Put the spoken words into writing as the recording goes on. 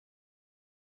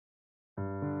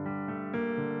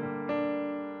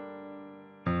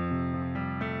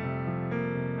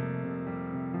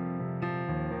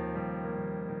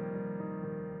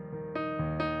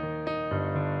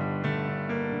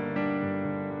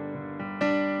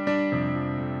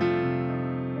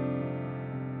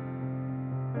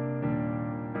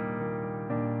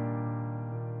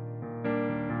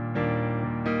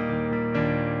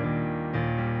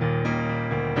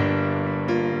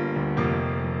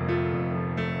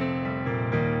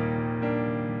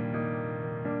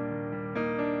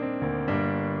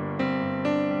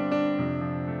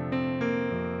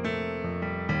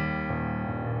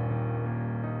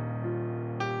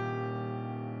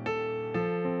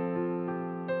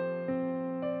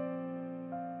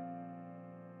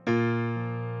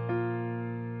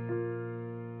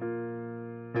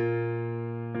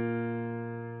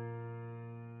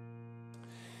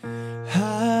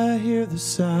the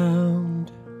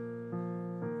sound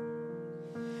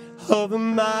of a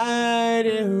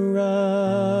mighty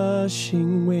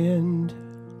rushing wind,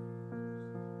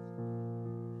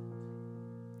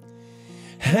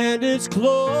 and it's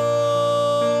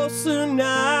closer now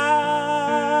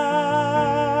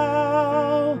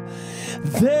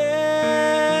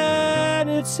than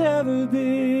it's ever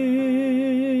been.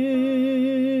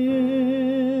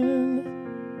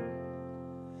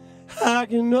 I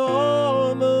can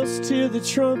almost hear the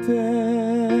trumpet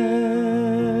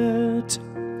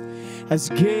as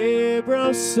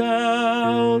Gabriel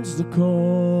sounds the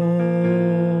call.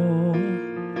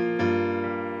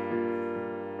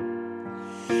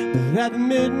 But at the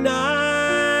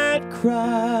midnight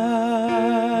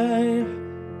cry,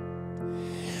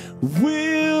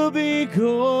 we'll be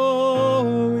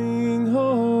going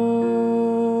home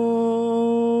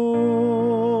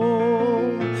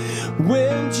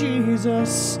when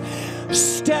Jesus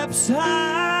steps out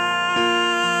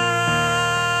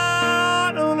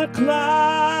on a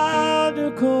cloud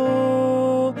to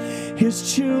call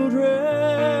his children.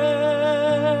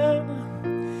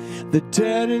 The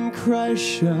dead in Christ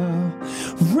shall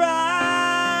rise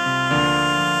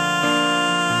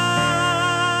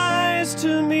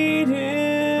to meet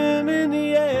him in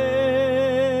the air.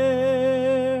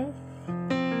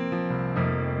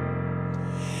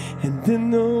 And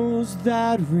then those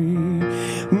that remain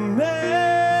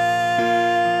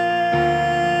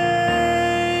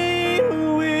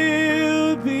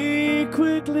will be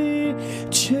quickly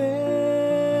changed.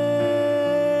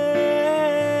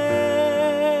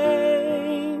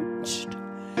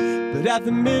 But at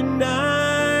the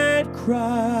midnight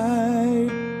cry,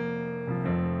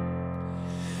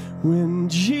 when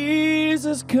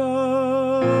Jesus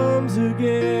comes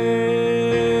again,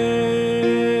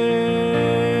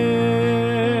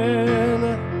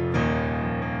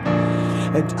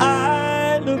 and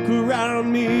I look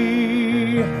around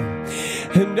me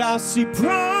and I see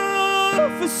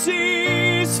prophecies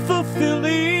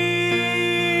fulfilling,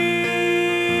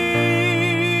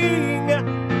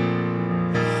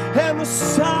 and the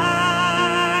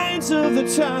signs of the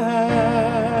times,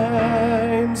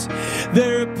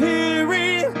 they're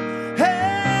appearing everywhere.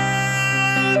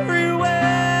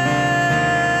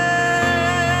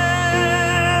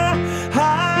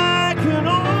 I can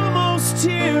almost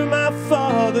hear my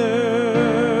Father.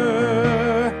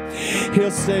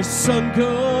 He'll say, son,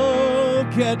 go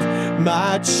get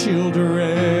my children.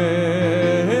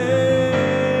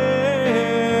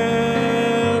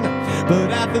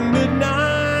 But at the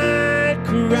midnight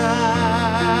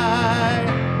cry,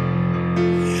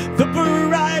 the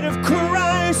bride of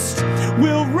Christ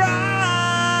will rise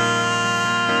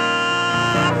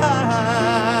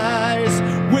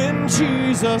when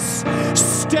Jesus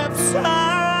steps out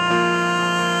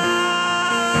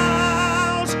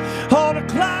on a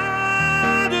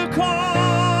cloud to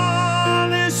call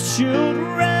his children.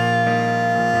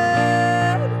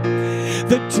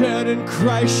 The dead in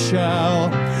Christ shall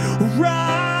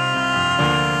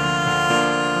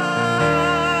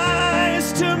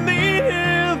rise to meet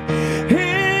him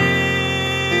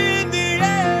in the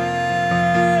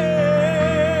air.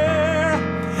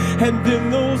 And then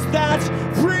those that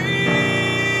remain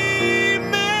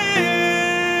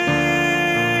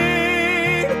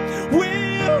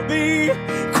will be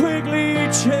quickly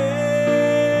changed.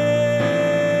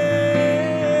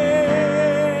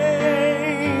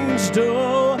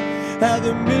 Oh, at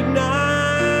the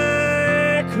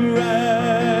midnight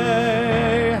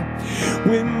cry,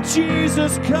 when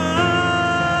Jesus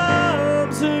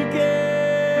comes again,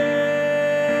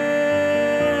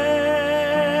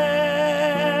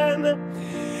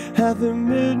 at the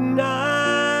midnight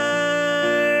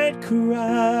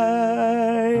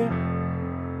cry,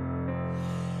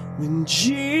 when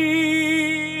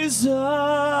Jesus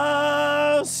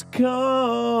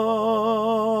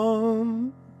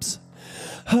comes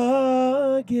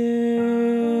again.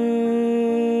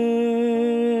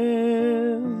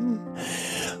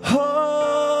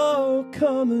 Oh,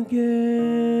 come again.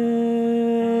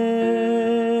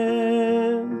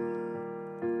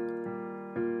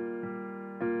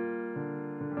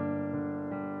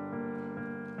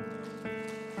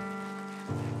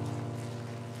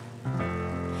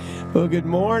 Well, good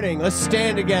morning. Let's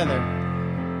stand together.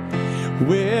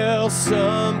 Well,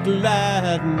 some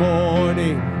glad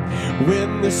morning,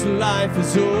 when this life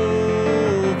is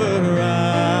over,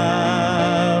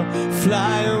 I'll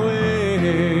fly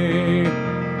away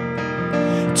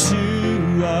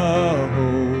to a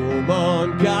home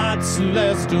on God's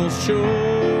celestial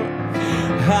shore.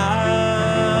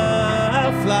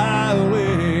 I'll fly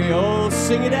away. Oh,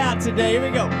 sing it out today. Here we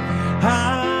go.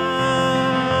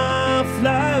 I'll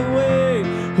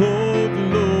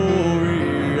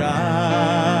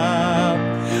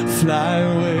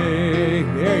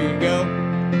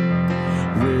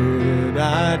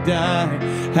die,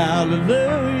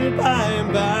 hallelujah, by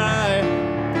and by,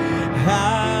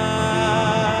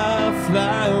 I'll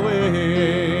fly away.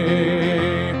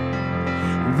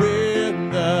 When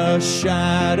the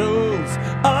shadows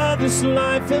of this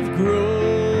life have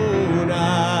grown,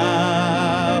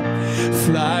 I'll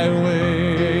fly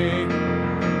away.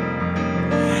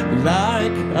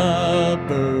 Like a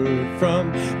bird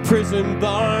from prison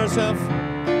bars, I'll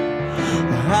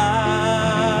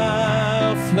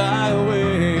fly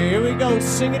away. Here we go,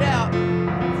 sing it out.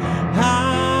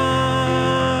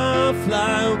 I'll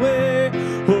fly away,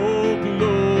 oh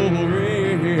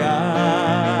glory,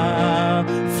 I'll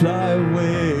fly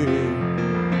away.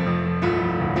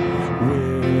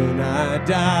 When I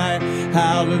die,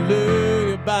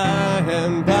 hallelujah, by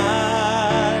and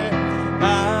by,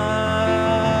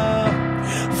 I'll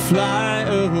fly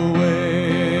away.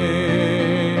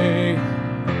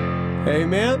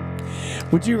 Amen.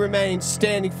 Would you remain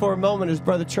standing for a moment as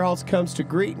Brother Charles comes to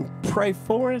greet and pray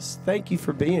for us? Thank you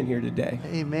for being here today.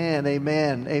 Amen,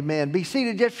 amen, amen. Be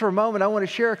seated just for a moment. I want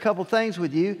to share a couple things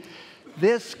with you.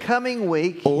 This coming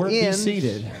week Or ends, be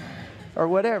seated. Or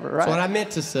whatever, right? That's what I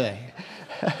meant to say.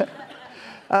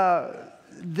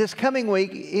 This coming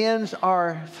week ends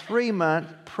our 3-month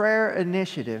prayer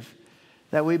initiative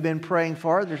that we've been praying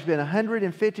for. There's been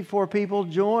 154 people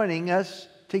joining us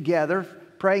together,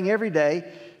 praying every day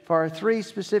for our 3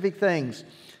 specific things.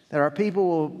 That our people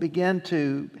will begin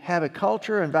to have a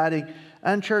culture inviting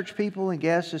unchurched people and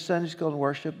guests to Sunday school and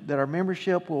worship. That our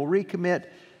membership will recommit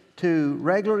to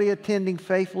regularly attending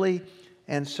faithfully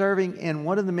and serving in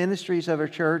one of the ministries of our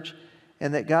church.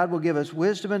 And that God will give us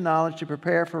wisdom and knowledge to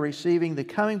prepare for receiving the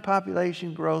coming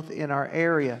population growth in our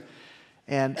area.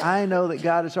 And I know that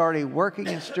God is already working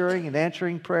and stirring and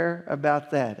answering prayer about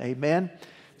that. Amen.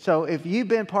 So if you've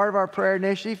been part of our prayer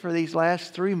initiative for these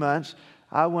last 3 months,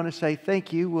 I want to say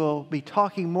thank you. We'll be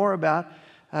talking more about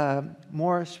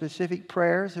more specific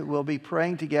prayers that we'll be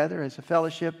praying together as a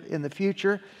fellowship in the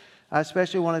future. I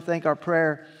especially want to thank our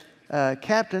prayer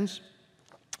captains,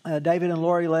 David and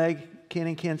Lori Legg, Ken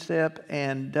and Ken Stepp,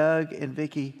 and Doug and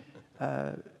Vicki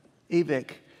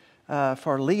Evick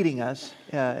for leading us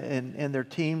in their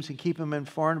teams and keeping them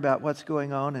informed about what's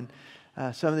going on. And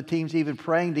some of the teams even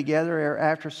praying together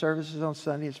after services on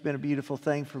Sunday. It's been a beautiful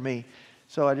thing for me.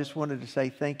 So I just wanted to say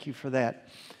thank you for that.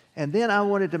 And then I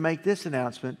wanted to make this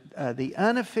announcement. The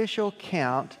unofficial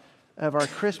count of our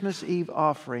Christmas Eve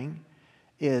offering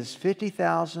is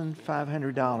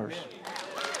 $50,500.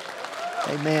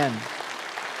 Amen.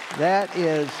 That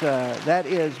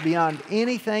is beyond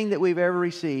anything that we've ever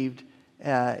received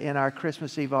in our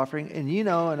Christmas Eve offering. And you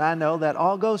know, and I know that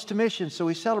all goes to missions, so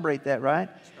we celebrate that, right?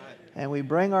 And we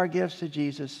bring our gifts to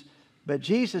Jesus. But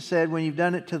Jesus said, when you've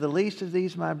done it to the least of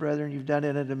these, my brethren, you've done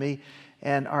it unto me.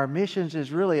 And our missions is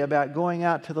really about going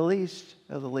out to the least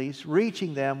of the least,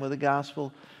 reaching them with the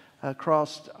gospel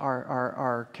across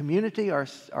our community, our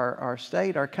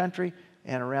state, our country,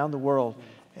 and around the world.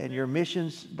 And your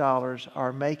missions dollars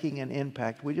are making an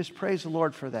impact. We just praise the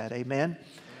Lord for that. Amen.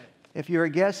 If you're a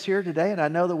guest here today, and I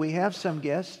know that we have some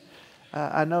guests,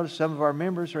 I know some of our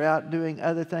members are out doing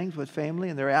other things with family,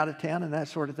 and they're out of town and that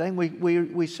sort of thing.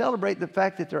 We celebrate the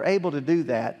fact that they're able to do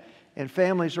that, and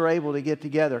families are able to get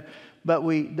together. But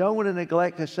we don't want to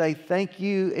neglect to say thank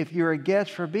you if you're a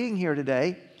guest for being here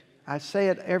today. I say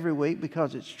it every week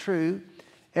because it's true.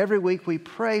 Every week we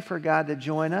pray for God to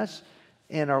join us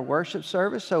in our worship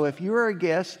service. So if you are a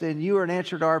guest, then you are an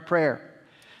answer to our prayer.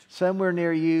 Somewhere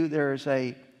near you, there's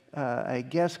a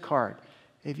guest card.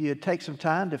 If you would take some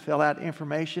time to fill out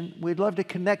information, we'd love to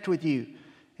connect with you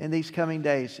in these coming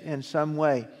days in some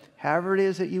way. However it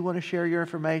is that you want to share your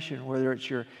information, whether it's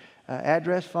your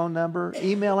address, phone number,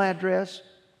 email address,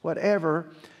 whatever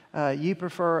you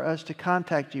prefer us to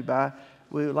contact you by,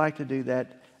 we would like to do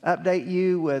that. Update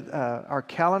you with our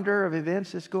calendar of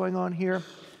events that's going on here,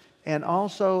 and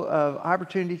also of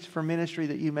opportunities for ministry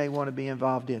that you may want to be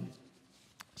involved in.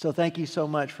 So thank you so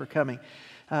much for coming.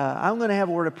 I'm going to have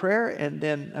a word of prayer, and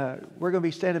then we're going to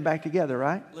be standing back together,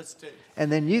 right? Let's do it.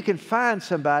 And then you can find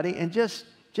somebody and just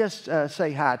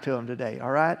say hi to them today,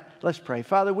 all right? Let's pray.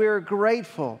 Father, we're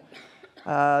grateful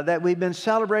that we've been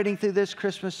celebrating through this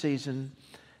Christmas season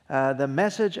the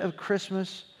message of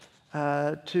Christmas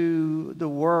to the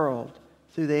world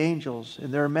through the angels,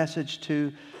 and their message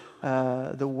to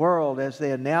the world as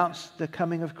they announced the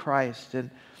coming of Christ and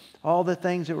all the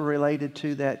things that were related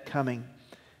to that coming.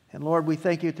 And Lord, we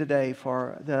thank you today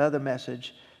for the other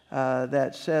message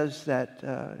that says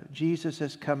that Jesus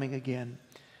is coming again.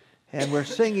 And we're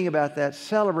singing about that,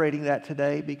 celebrating that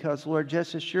today because, Lord,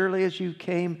 just as surely as you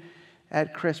came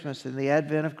at Christmas in the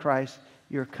advent of Christ,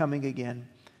 you're coming again.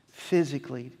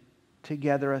 physically to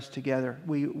gather us together.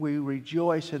 We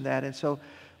rejoice in that. And so,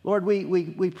 Lord,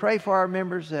 we pray for our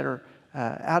members that are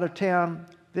out of town,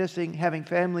 visiting, having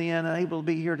family in, unable to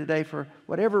be here today for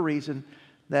whatever reason,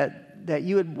 that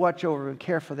you would watch over and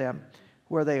care for them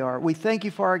where they are. We thank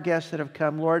you for our guests that have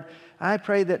come. Lord, I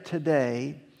pray that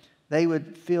today they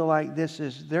would feel like this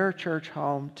is their church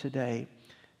home today.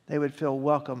 They would feel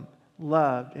welcome,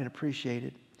 loved, and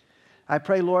appreciated. I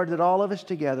pray, Lord, that all of us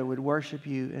together would worship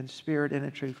you in spirit and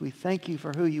in truth. We thank you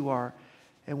for who you are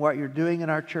and what you're doing in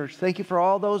our church. Thank you for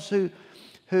all those who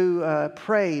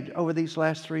prayed over these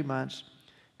last 3 months.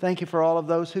 Thank you for all of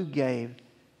those who gave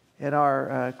in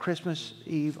our Christmas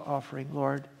Eve offering,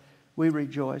 Lord. We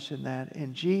rejoice in that.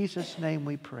 In Jesus' name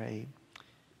we pray.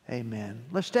 Amen.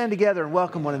 Let's stand together and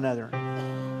welcome one another.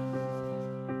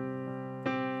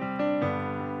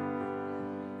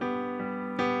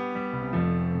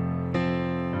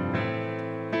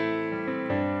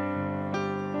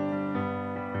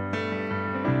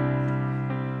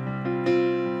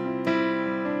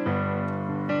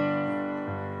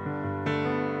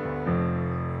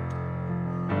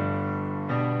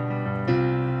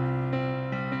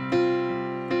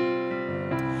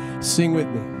 Sing with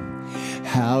me.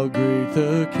 How great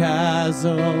the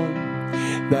chasm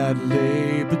that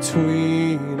lay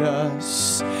between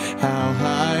us. How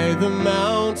high the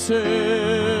mountain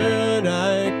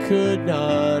I could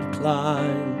not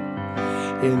climb.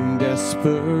 In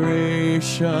desperation,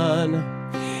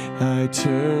 I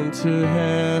turned to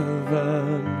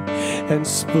heaven and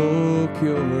spoke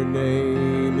your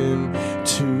name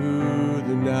into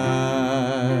the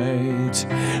night.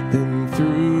 Then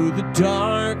through the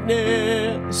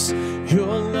darkness,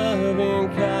 your loving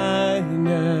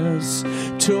kindness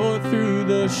tore through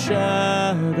the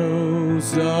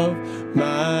shadows of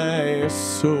my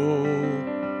soul.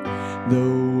 The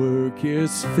work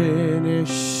is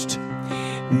finished,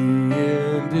 the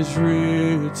end is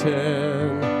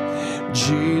written.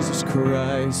 Jesus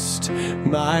Christ,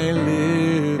 my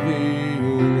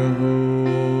living hope.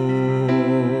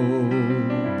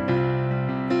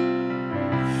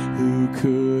 Who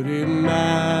could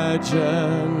imagine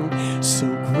so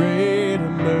great a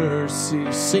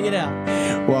mercy? Sing it out.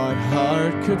 What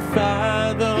heart could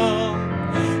fathom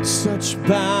such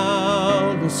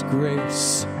boundless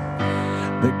grace?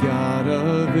 The God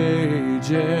of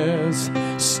ages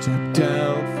stepped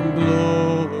down from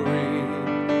glory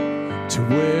to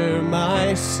wear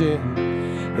my sin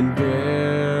and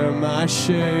bear my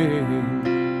shame.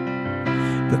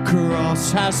 The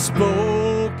cross has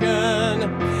spoken,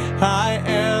 I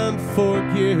am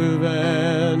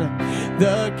forgiven.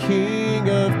 The King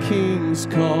of Kings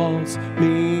calls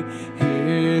me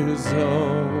his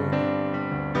own.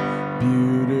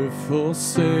 Beautiful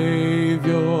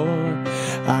Savior,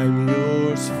 I'm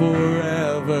yours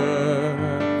forever.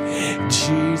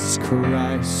 Jesus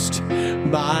Christ,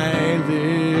 my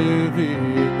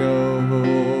living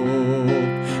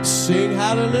hope. Sing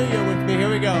hallelujah with me. Here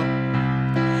we go.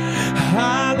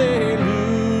 Hallelujah.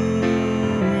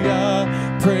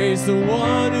 Praise the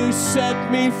one who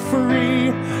set me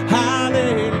free.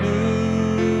 Hallelujah.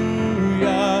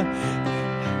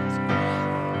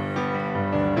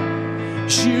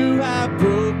 You have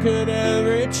broken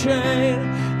every chain.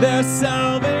 There's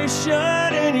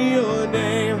salvation in your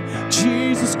name.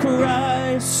 Jesus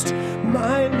Christ,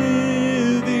 my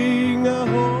living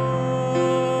hope.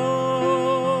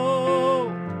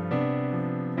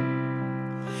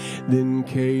 Then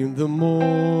came the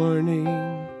morning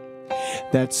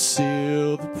that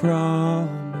sealed the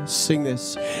promise. Sing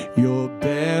this. You're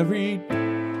buried.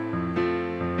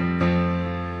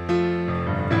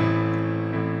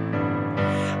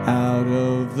 Out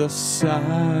of the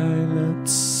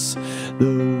silence,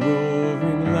 the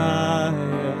roaring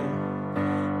lion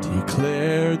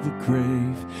declared the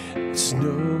grave is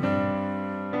no.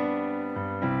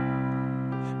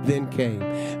 Then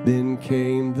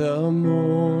came the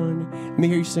morning. Let me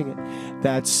hear you sing it.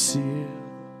 That sealed.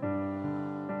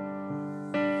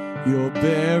 You're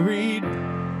buried.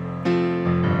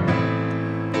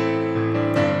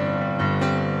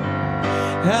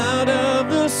 Out of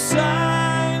the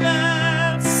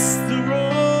silence, the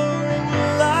roaring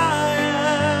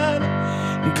lion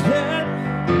declared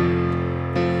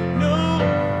no.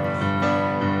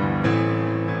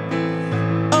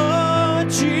 Oh,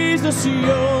 Jesus,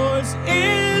 yours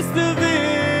is the victory.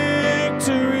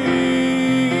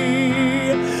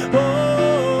 Oh,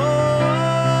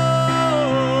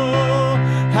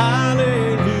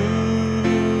 hallelujah.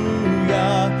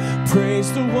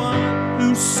 Praise the one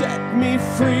who set me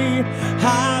free.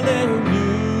 Hallelujah.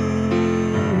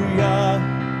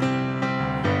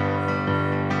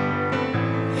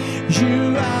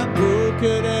 You have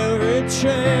broken every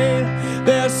chain.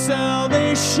 There's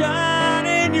salvation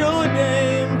in your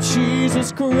name,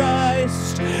 Jesus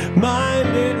Christ, my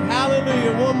little.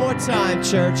 Hallelujah. One more time,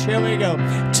 church. Here we go.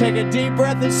 Take a deep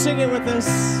breath and sing it with us.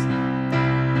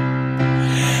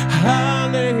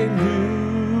 Hallelujah.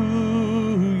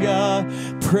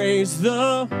 Praise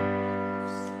the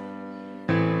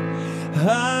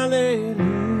Hallelujah.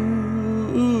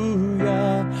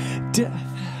 Death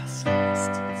has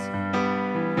lost its.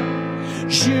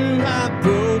 You have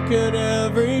broken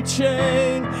every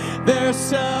chain. There's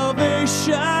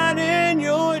salvation in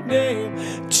your name,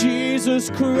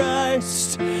 Jesus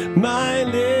Christ, my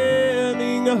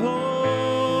living hope.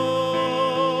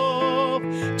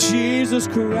 Jesus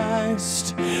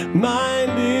Christ, my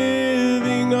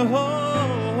living hope.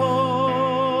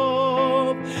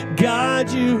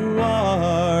 God, you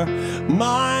are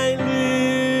my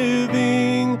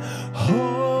living hope.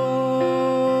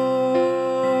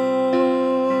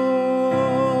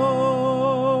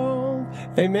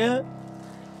 Amen.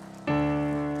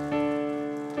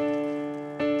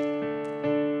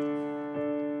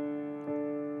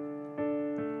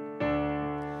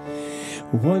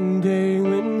 One day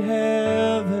when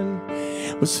heaven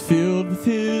was filled with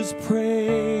his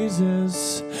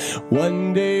praises,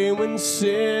 one day when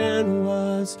sin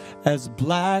was as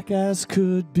black as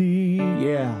could be,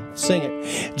 yeah, sing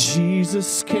it.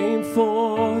 Jesus came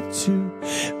forth to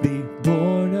be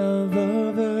born of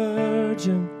a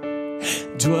virgin,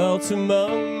 dwelt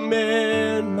among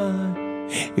men, my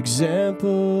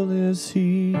example is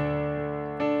he.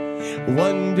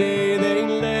 One day they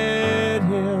led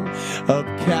him up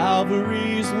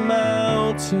Calvary's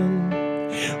mountain.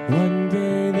 One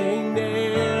day they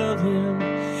nailed him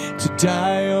to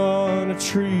die on a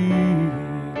tree.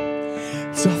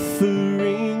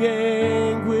 Suffering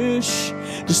anguish,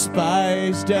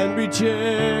 despised and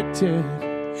rejected,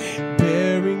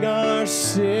 bearing our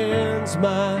sins,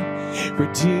 my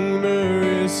Redeemer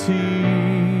is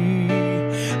he.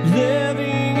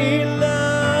 Living he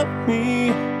loved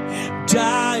me,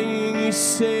 dying he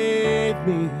saved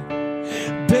me,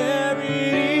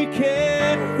 buried he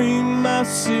carried my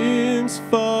sins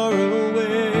far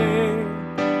away,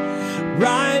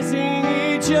 rising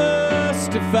he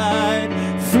justified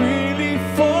freely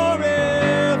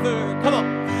forever. Come on.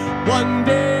 One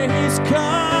day he's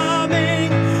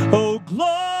coming, oh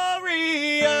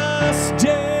glorious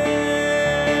day,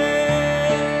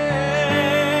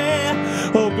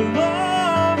 oh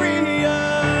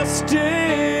glorious day.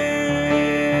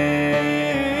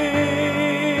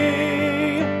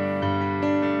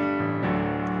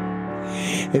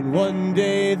 And one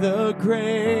day the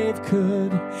grave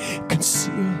could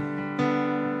conceal,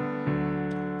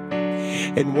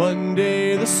 and one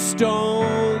day the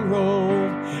stone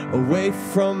rolled away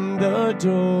from the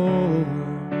door.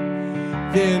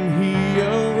 Then he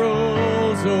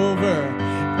arose, over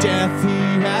death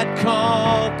he had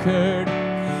conquered,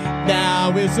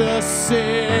 now is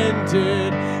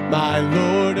ascended, my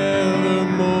Lord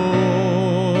evermore.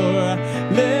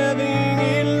 Living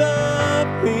he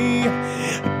loved me,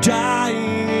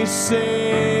 dying he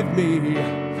saved me,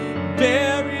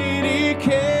 buried he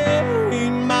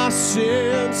carried my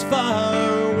sins far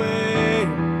away,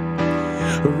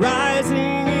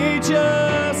 rising he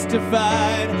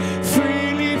justified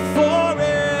freely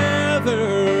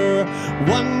forever.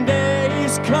 One day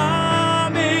he's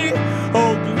coming,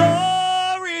 oh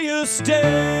glorious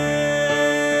day,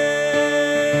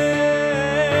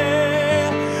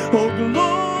 oh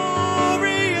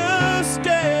glorious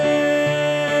day.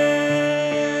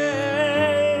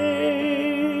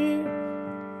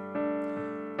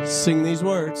 Sing these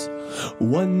words.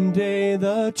 One day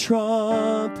the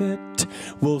trumpet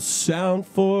will sound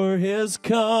for his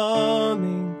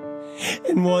coming,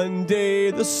 and one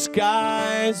day the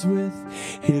skies with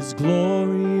his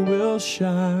glory will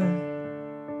shine.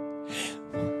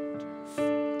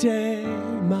 Wonderful day,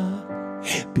 my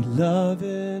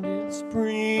beloved is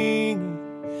bringing,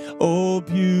 oh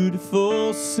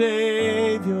beautiful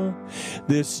Savior,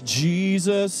 this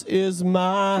Jesus is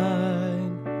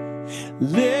mine.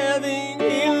 Living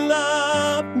he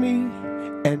loved me,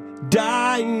 and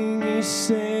dying he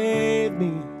saved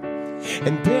me,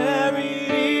 and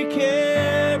buried he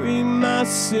carried my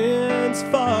sins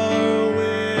far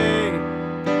away,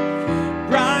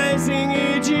 rising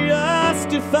he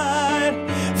justified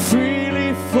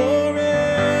freely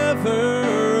forever.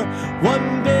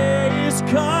 One day he's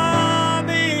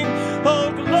coming,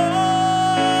 oh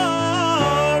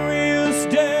glorious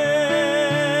day,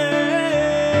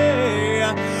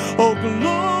 oh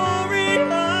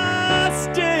glorious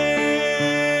day.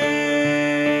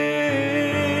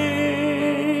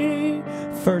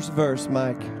 first verse,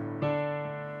 Mike.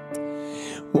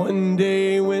 One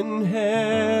day when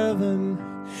heaven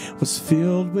was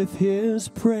filled with his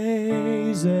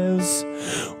praises,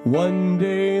 one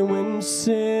day when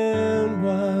sin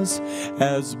was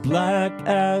as black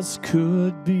as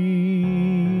could be.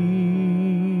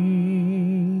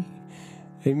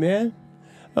 Amen?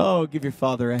 Oh, give your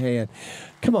Father a hand.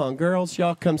 Come on, girls,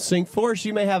 y'all come sing for us.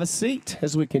 You may have a seat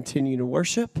as we continue to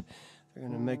worship. They're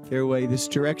going to make their way this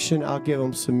direction. I'll give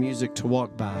them some music to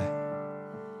walk by.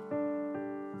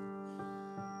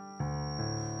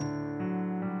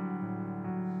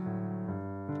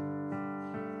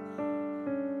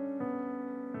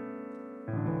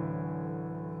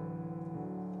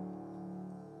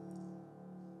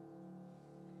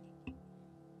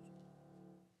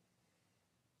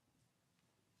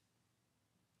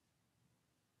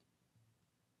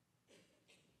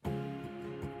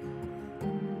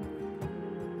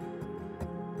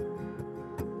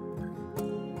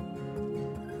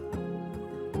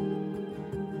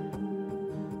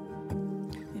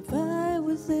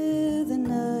 There the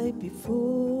night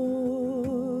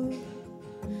before,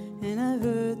 and I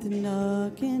heard them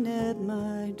knocking at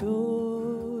my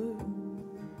door.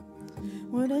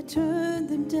 Would I turn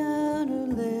them down or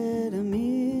let them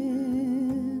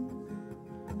in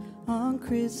on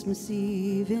Christmas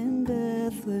Eve in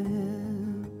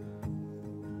Bethlehem?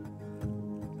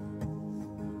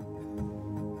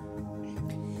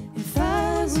 If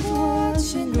I was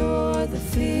watching o'er the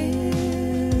field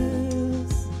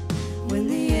when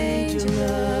the angel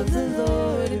of the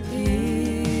Lord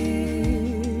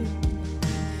appeared,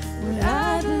 would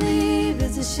I believe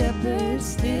as the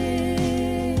shepherds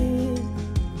did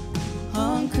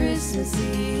on Christmas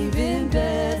Eve in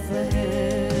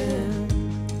Bethlehem?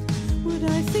 Would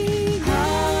I sing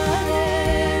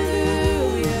hallelujah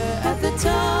at the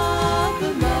top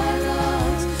of my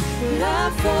lungs? Would I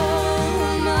fall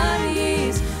on my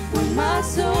knees? Would my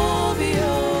soul be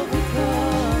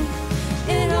overcome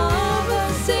in all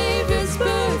Savior's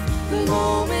birth, the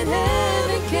moment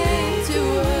heaven came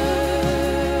to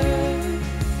earth,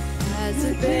 as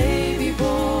a baby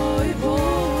boy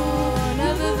born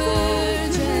of a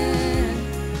virgin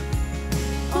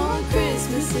on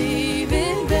Christmas Eve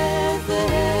in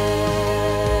Bethlehem?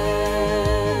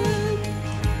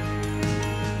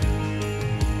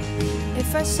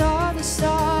 If I saw the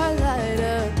star light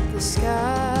up the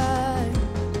sky,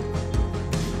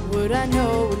 would I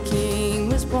know a king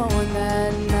was born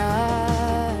that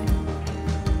night?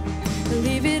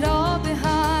 Leave it all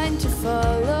behind to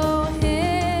follow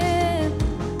him.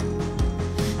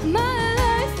 My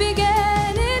life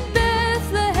began in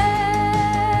Bethlehem.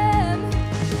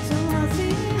 So I'll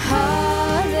sing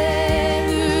hallelujah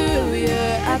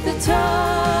at the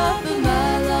top of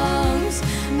my lungs.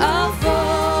 I'll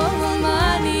fall on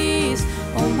my knees.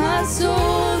 Oh, my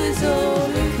soul is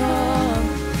overcome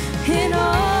in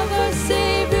all our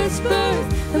Savior's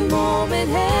birth, the moment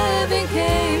heaven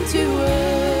came to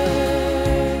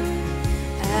earth,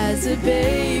 as a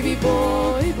baby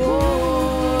boy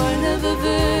born of a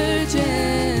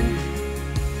virgin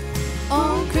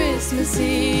on Christmas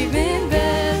Eve in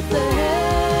Bethlehem.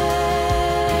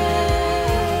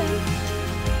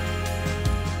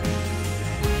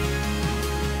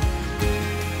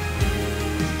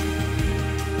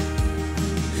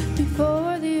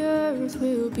 Before the earth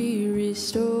will be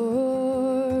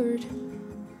restored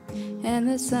and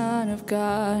the Son of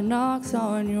God knocks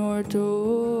on your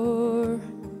door,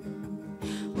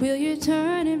 will you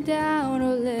turn him down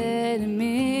or let him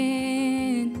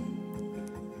in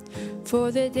for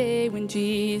the day when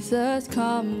Jesus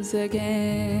comes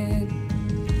again?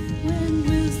 When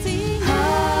we'll sing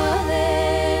hallelujah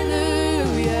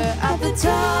at the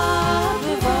top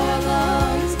of our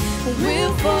lungs,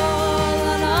 we'll fall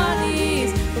on our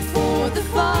knees before the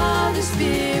Father,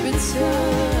 Spirit,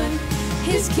 Son.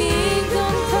 His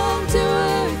kingdom come to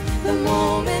earth the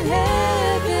moment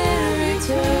heaven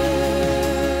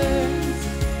returns.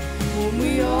 When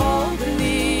we all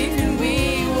believe and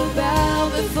we will bow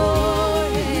before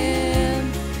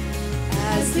him,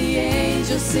 as the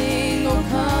angels sing, oh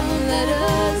come let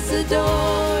us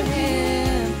adore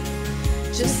him,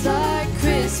 just like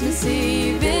Christmas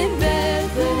Eve in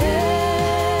Bethlehem.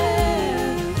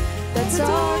 That's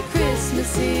our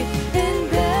Christmas Eve in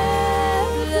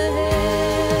Bethlehem.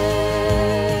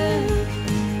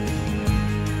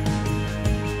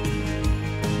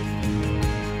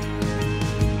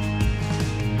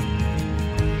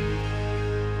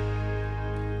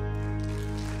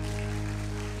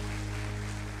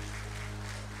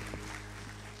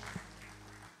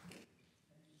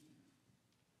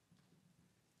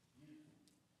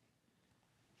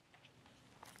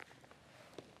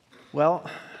 Well,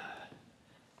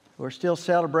 we're still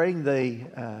celebrating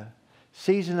the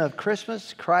season of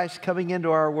Christmas, Christ coming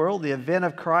into our world, the event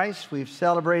of Christ. We've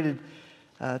celebrated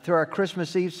through our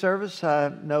Christmas Eve service.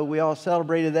 I know we all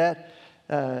celebrated that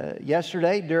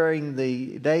yesterday during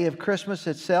the day of Christmas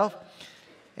itself.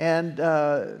 And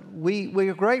we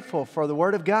are grateful for the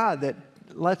Word of God that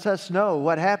lets us know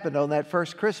what happened on that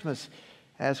first Christmas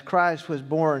as Christ was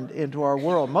born into our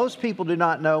world. Most people do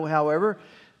not know, however,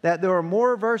 that there are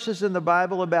more verses in the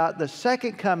Bible about the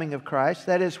second coming of Christ,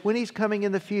 that is, when He's coming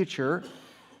in the future,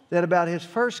 than about His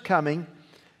first coming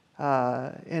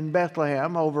in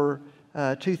Bethlehem over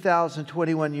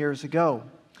 2021 years ago.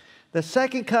 The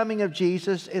second coming of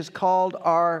Jesus is called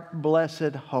our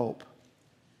blessed hope.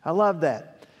 I love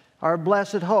that. Our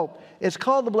blessed hope. It's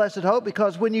called the blessed hope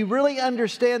because when you really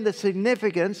understand the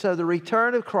significance of the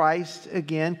return of Christ,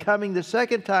 again, coming the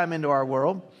second time into our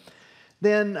world,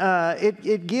 then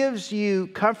it gives you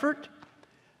comfort,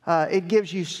 it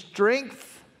gives you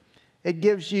strength, it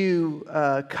gives you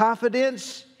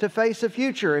confidence to face the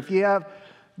future. If you have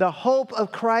the hope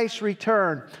of Christ's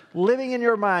return living in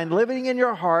your mind, living in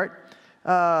your heart,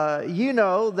 you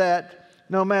know that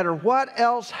no matter what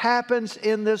else happens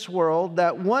in this world,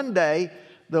 that one day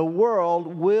the world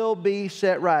will be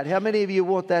set right. How many of you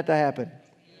want that to happen?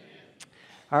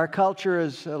 Our culture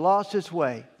has lost its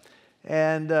way.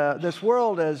 And this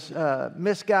world is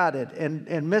misguided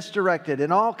and misdirected,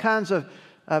 and all kinds of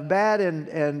bad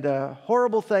and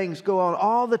horrible things go on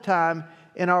all the time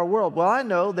in our world. Well, I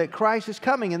know that Christ is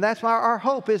coming, and that's our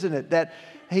hope, isn't it? That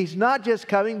He's not just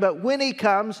coming, but when He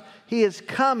comes, He is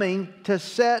coming to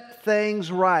set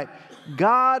things right.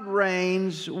 God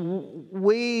reigns,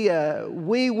 we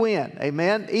win.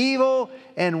 Amen? Evil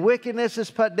and wickedness is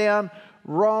put down,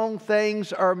 wrong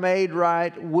things are made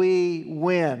right, we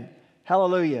win.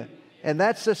 Hallelujah. And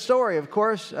that's the story, of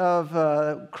course,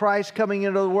 of Christ coming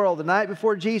into the world. The night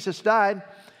before Jesus died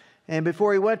and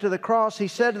before He went to the cross, He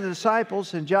said to the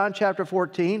disciples in John chapter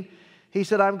 14, He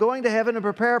said, I'm going to heaven to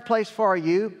prepare a place for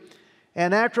you.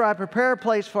 And after I prepare a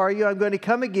place for you, I'm going to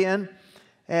come again.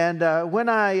 And when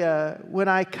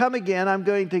I come again, I'm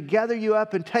going to gather you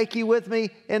up and take you with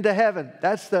me into heaven.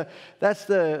 That's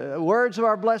the words of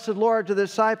our blessed Lord to the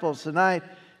disciples the night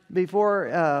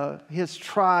before His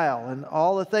trial and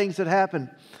all the things that happened.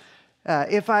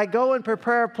 If I go and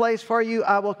prepare a place for you,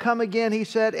 I will come again, He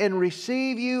said, and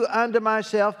receive you unto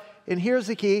myself. And here's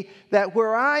the key, that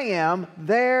where I am,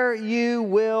 there you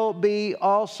will be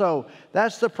also.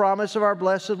 That's the promise of our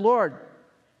blessed Lord.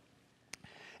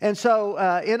 And so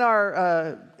in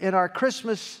our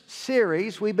Christmas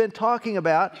series, we've been talking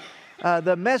about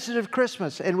the message of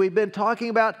Christmas, and we've been talking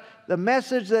about the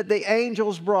message that the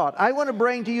angels brought. I want to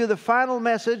bring to you the final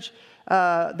message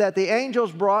that the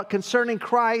angels brought concerning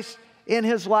Christ in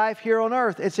His life here on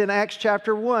earth. It's in Acts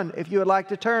chapter 1, if you would like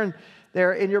to turn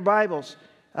there in your Bibles.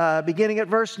 Beginning at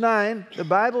verse 9, the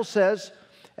Bible says,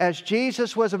 as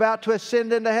Jesus was about to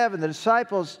ascend into heaven, the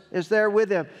disciples is there with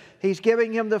Him. He's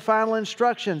giving them the final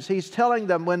instructions. He's telling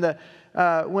them that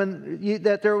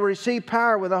they will receive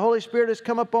power when the Holy Spirit has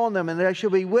come upon them, and they shall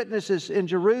be witnesses in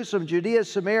Jerusalem, Judea,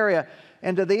 Samaria,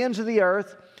 and to the ends of the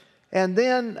earth. And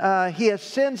then He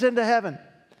ascends into heaven.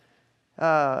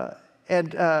 The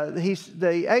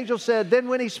angel said, then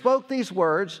when He spoke these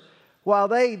words, while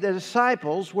the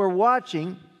disciples, were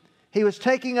watching, He was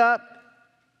taken up,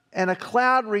 and a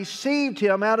cloud received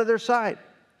Him out of their sight.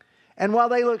 And while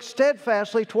they looked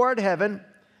steadfastly toward heaven,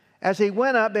 as He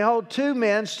went up, behold, two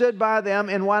men stood by them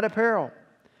in white apparel,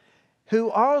 who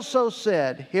also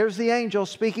said, here's the angel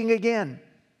speaking again,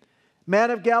 Man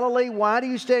of Galilee, why do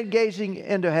you stand gazing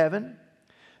into heaven?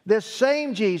 This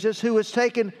same Jesus who was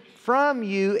taken from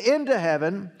you into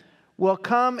heaven will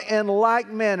come in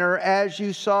like manner as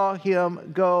you saw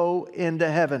Him go into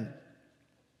heaven.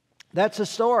 That's the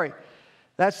story.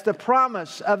 That's the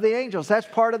promise of the angels. That's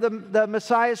part of the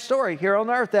Messiah's story here on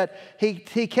earth, that He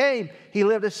came, He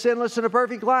lived a sinless and a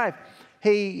perfect life.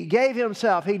 He gave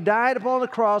Himself. He died upon the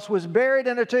cross, was buried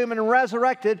in a tomb and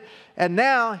resurrected, and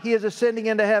now He is ascending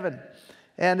into heaven.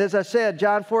 And as I said,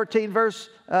 John 14, verse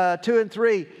 2 and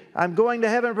 3, I'm going to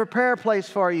heaven to prepare a place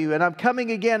for you, and I'm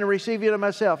coming again and receive you to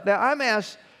myself. Now, I'm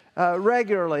asked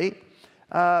regularly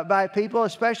by people,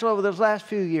 especially over those last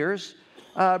few years,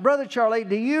 Brother Charlie,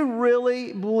 do you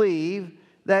really believe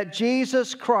that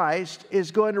Jesus Christ is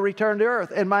going to return to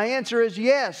earth? And my answer is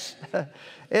yes.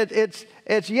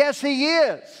 It's yes, He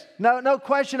is. No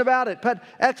question about it. But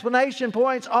explanation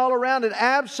points all around it.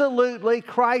 Absolutely,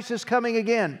 Christ is coming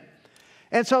again.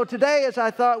 And so today, as I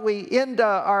thought we end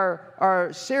our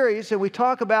series and we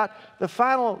talk about the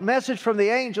final message from the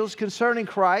angels concerning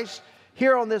Christ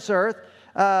here on this earth,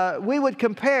 we would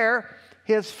compare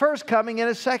His first coming and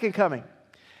His second coming.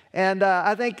 And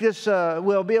I think this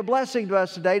will be a blessing to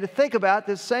us today to think about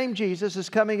this same Jesus is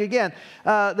coming again.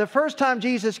 The first time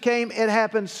Jesus came, it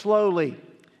happened slowly.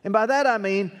 And by that I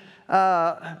mean,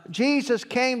 Jesus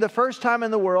came the first time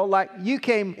in the world like you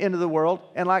came into the world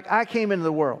and like I came into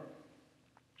the world.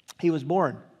 He was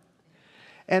born.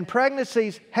 And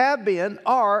pregnancies have been,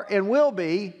 are, and will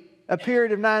be a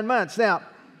period of 9 months. Now,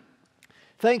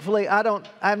 thankfully,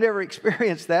 I've never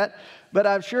experienced that. But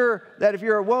I'm sure that if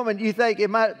you're a woman, you think it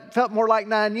might have felt more like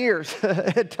 9 years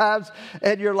at times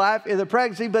in your life in the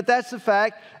pregnancy. But that's the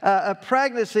fact. A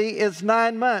pregnancy is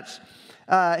 9 months.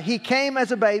 He came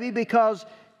as a baby because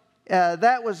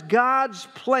that was God's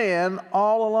plan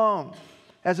all along.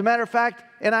 As a matter of fact,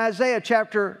 in Isaiah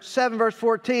chapter 7, verse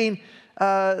 14,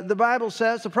 the Bible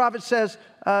says, the prophet says,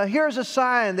 here's a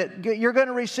sign that you're going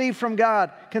to receive from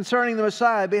God concerning the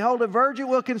Messiah. Behold, a virgin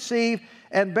will conceive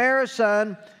and bear a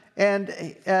son, and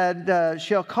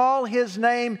shall call his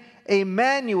name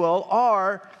Emmanuel,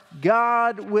 or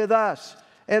God with us.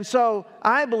 And so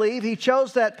I believe he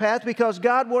chose that path because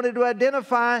God wanted to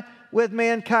identify with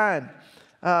mankind.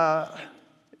 I've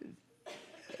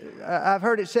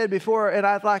heard it said before, and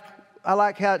I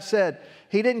like how it's said.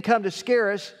 He didn't come to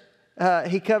scare us.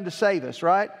 He come to save us,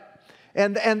 right?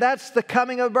 And that's the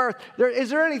coming of birth. Is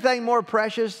there anything more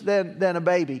precious than a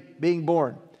baby being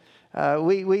born?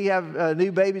 We have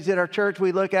new babies in our church.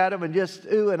 We look at them and just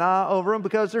ooh and ah over them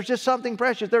because there's just something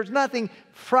precious. There's nothing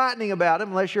frightening about them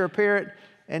unless you're a parent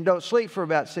and don't sleep for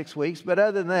about 6 weeks. But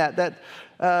other than that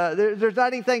there's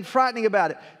not anything frightening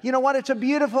about it. You know what? It's a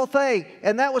beautiful thing.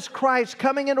 And that was Christ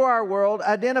coming into our world,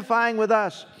 identifying with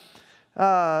us.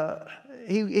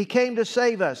 He came to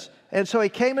save us. And so He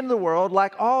came into the world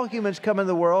like all humans come into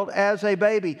the world as a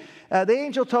baby. The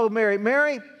angel told Mary,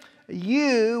 Mary,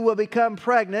 you will become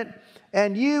pregnant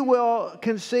and you will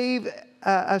conceive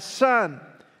a son.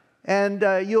 And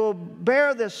you'll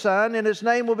bear this son and his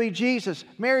name will be Jesus.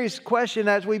 Mary's question,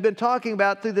 as we've been talking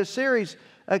about through this series,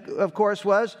 of course,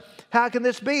 was, how can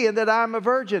this be? And that I'm a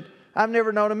virgin. I've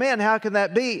never known a man. How can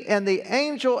that be? And the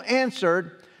angel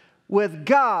answered, with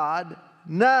God,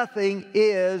 nothing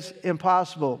is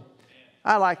impossible.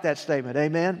 I like that statement.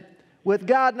 Amen. With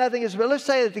God, nothing is. But let's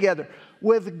say it together.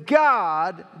 With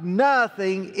God,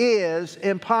 nothing is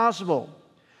impossible.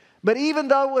 But even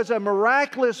though it was a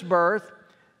miraculous birth,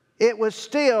 it was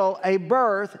still a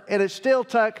birth, and it still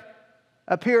took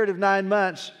a period of 9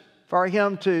 months for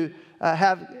Him to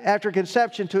have, after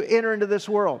conception, to enter into this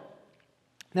world.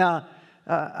 Now,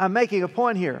 I'm making a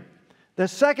point here. The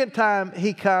second time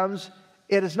He comes,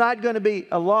 it is not going to be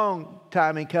a long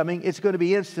time in coming. It's going to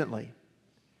be instantly.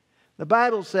 The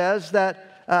Bible says that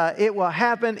it will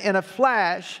happen in a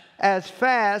flash, as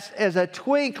fast as a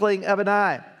twinkling of an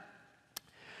eye.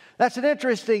 That's an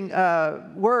interesting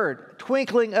word,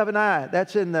 twinkling of an eye.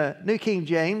 That's in the New King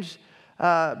James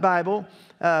Bible,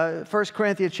 1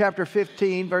 Corinthians chapter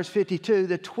 15, verse 52,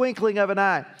 the twinkling of an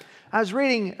eye. I was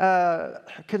reading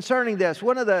concerning this.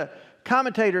 One of the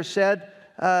commentators said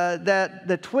that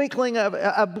the twinkling of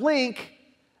a blink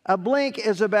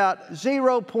is about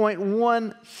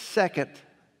 0.1 second.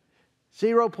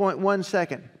 0.1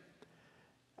 second.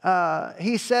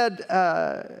 He said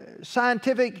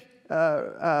scientific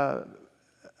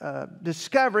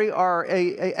discovery or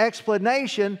a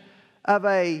explanation of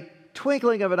a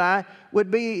twinkling of an eye would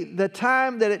be the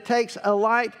time that it takes a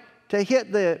light to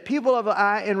hit the pupil of the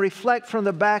eye and reflect from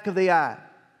the back of the eye.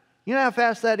 You know how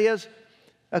fast that is?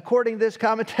 According to this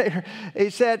commentator, he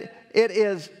said it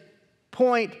is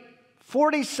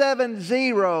 0.47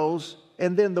 zeros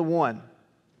and then the 1.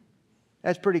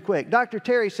 That's pretty quick. Dr.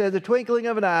 Terry said the twinkling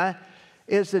of an eye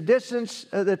is the distance,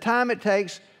 the time it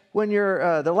takes when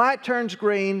the light turns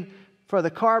green for the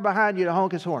car behind you to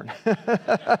honk its horn.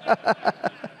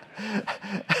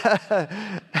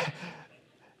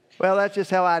 Well, that's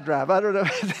just how I drive. I don't know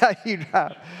if that's how you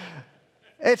drive.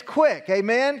 It's quick,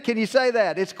 amen? Can you say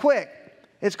that? It's quick.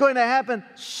 It's going to happen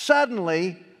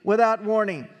suddenly without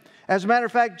warning. As a matter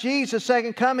of fact, Jesus'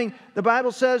 second coming, the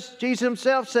Bible says, Jesus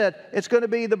Himself said, it's going to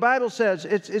be, the Bible says,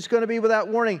 it's going to be without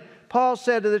warning. Paul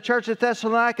said to the church at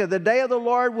Thessalonica, the day of the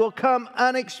Lord will come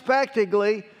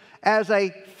unexpectedly as a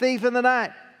thief in the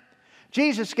night.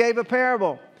 Jesus gave a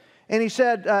parable. And He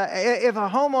said, if a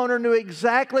homeowner knew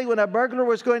exactly when a burglar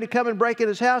was going to come and break in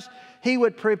his house, he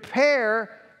would prepare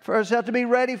for himself to be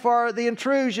ready for the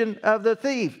intrusion of the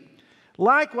thief.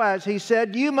 Likewise, He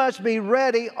said, you must be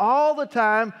ready all the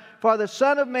time, for the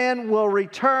Son of Man will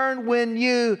return when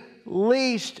you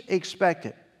least expect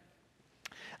it.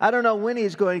 I don't know when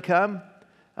He's going to come.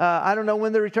 I don't know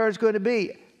when the return is going to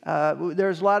be.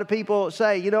 There's a lot of people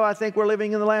say, you know, I think we're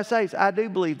living in the last days. I do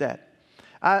believe that.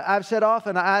 I've said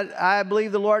often, I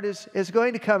believe the Lord is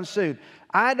going to come soon.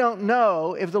 I don't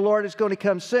know if the Lord is going to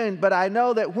come soon, but I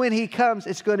know that when He comes,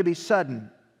 it's going to be sudden.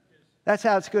 That's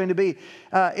how it's going to be.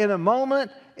 In a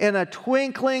moment, in a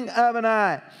twinkling of an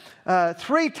eye.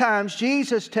 3 times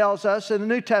Jesus tells us in the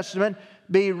New Testament,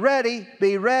 be ready,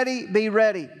 be ready, be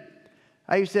ready.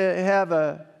 I used to have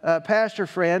a pastor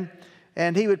friend,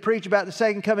 and he would preach about the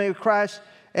second coming of Christ.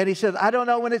 And he says, I don't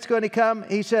know when it's going to come.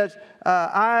 He says,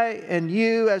 I and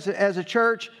you as a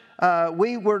church,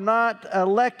 we were not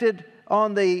elected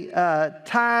on the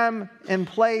time and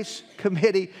place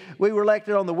committee. We were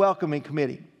elected on the welcoming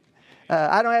committee.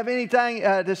 I don't have anything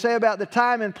to say about the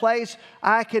time and place.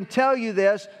 I can tell you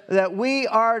this, that we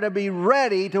are to be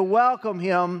ready to welcome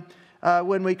Him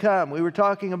when we come. We were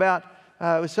talking about,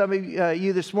 with some of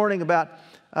you this morning, about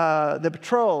the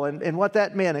patrol and what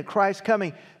that meant and Christ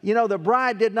coming. You know, the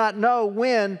bride did not know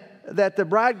when that the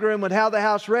bridegroom would have the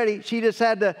house ready. She just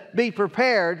had to be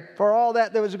prepared for all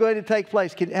that was going to take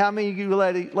place. How many of you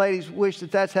ladies wish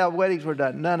that that's how weddings were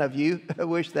done? None of you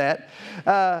wish that.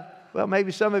 Well,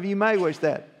 maybe some of you may wish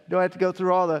that. Don't have to go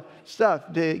through all the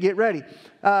stuff to get ready.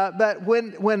 But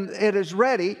when it is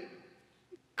ready,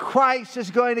 Christ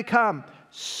is going to come.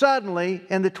 Suddenly,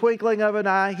 in the twinkling of an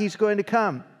eye, He's going to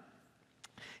come.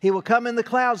 He will come in the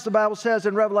clouds, the Bible says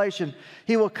in Revelation.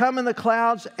 He will come in the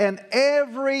clouds, and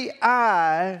every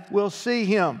eye will see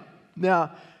Him.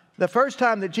 Now, the first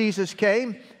time that Jesus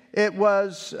came, it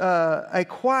was a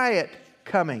quiet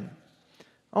coming.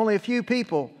 Only a few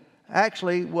people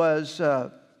actually was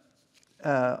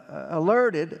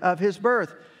alerted of His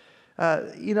birth.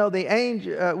 You know, the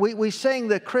angel. We sing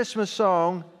the Christmas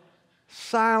song,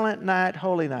 "Silent Night,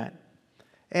 Holy Night,"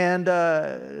 and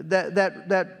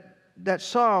that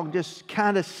song just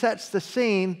kind of sets the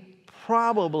scene,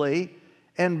 probably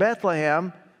in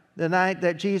Bethlehem, the night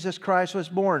that Jesus Christ was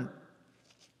born.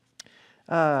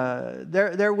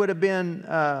 There would have been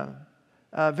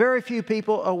very few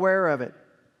people aware of it.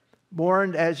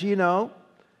 Born, as you know,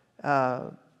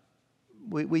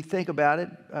 we think about it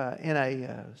in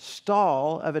a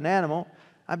stall of an animal.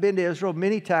 I've been to Israel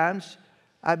many times.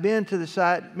 I've been to the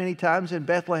site many times in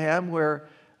Bethlehem where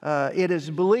it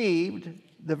is believed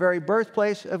the very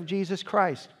birthplace of Jesus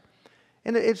Christ.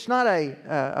 And it's not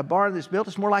a barn that's built.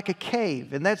 It's more like a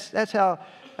cave. And that's how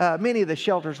many of the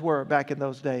shelters were back in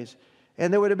those days.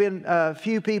 And there would have been a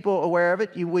few people aware of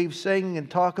it. We've sing and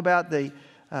talk about the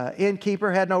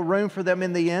innkeeper had no room for them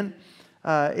in the inn.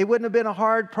 It wouldn't have been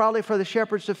hard probably for the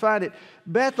shepherds to find it.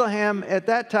 Bethlehem at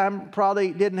that time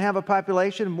probably didn't have a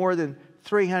population of more than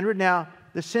 300. Now,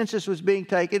 the census was being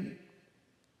taken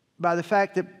by the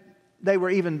fact that they were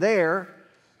even there.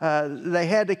 They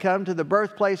had to come to the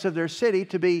birthplace of their city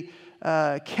to be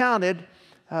counted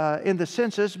in the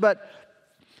census, but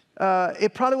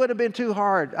it probably would have been too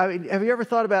hard. I mean, have you ever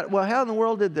thought about, well, how in the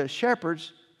world did the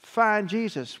shepherds find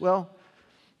Jesus? Well,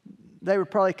 they were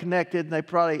probably connected, and they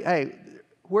probably, hey,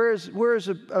 where's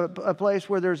a place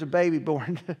where there's a baby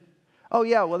born? Oh,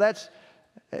 yeah, well, that's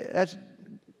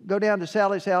go down to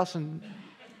Sally's house and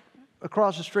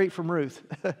across the street from Ruth.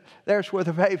 There's where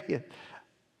the baby is.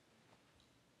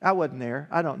 I wasn't there.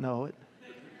 I don't know it.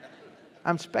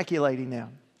 I'm speculating now.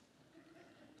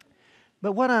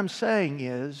 But what I'm saying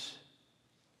is,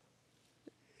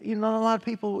 you know, a lot of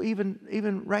people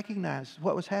even recognize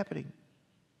what was happening.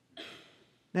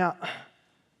 Now,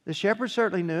 the shepherds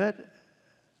certainly knew it.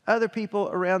 Other people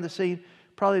around the scene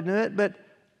probably knew it, but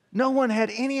no one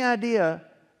had any idea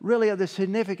really of the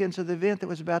significance of the event that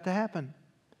was about to happen.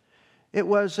 It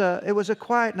was a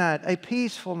quiet night, a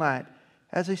peaceful night,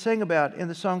 as they sing about in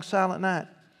the song Silent Night.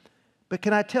 But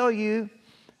can I tell you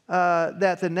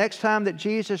that the next time that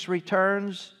Jesus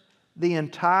returns, the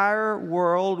entire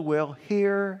world will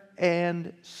hear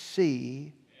and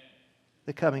see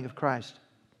the coming of Christ.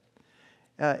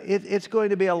 It's going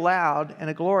to be a loud and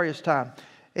a glorious time.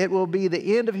 It will be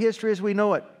the end of history as we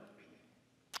know it.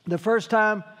 The first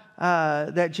time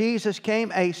that Jesus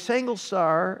came, a single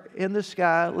star in the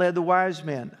sky led the wise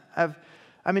men.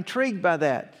 I'm intrigued by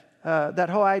that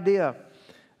whole idea.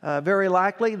 Very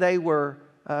likely they were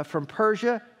from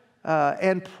Persia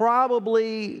and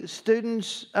probably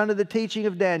students under the teaching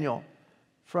of Daniel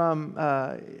from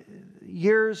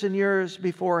years and years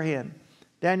beforehand.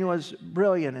 Daniel was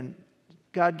brilliant, and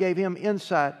God gave him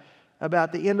insight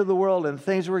about the end of the world and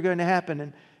things that were going to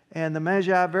happen. And the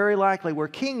Magi very likely were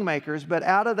kingmakers, but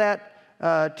out of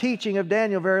that teaching of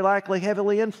Daniel, very likely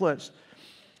heavily influenced.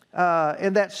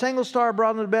 And that single star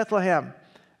brought them to Bethlehem.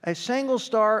 A single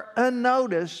star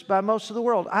unnoticed by most of the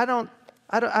world. I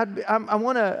I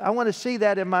want to see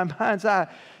that in my mind's eye.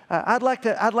 I'd like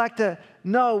to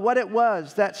know what it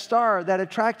was, that star that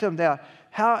attracted them there,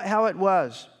 how it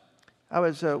was. I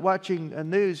was watching a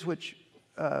news which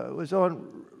was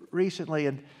on recently,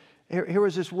 and here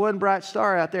was this one bright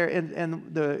star out there,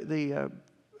 and the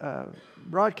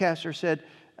broadcaster said,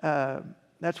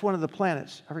 that's one of the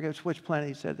planets. I forget which planet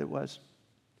he said it was.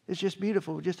 It's just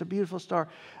beautiful, just a beautiful star.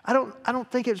 I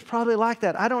don't think it was probably like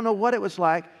that. I don't know what it was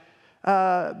like,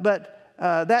 but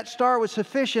that star was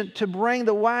sufficient to bring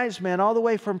the wise men all the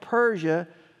way from Persia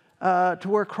to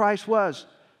where Christ was.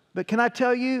 But can I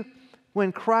tell you,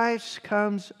 when Christ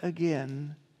comes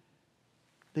again,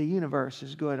 the universe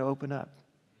is going to open up.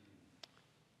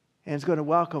 And it's going to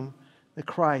welcome the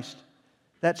Christ.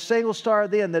 That single star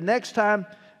then, the next time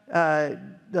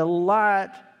the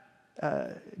light,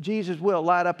 Jesus will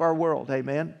light up our world.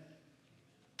 Amen.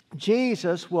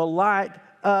 Jesus will light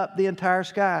up the entire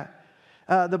sky.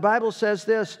 The Bible says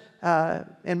this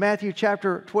in Matthew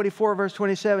chapter 24, verse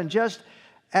 27, just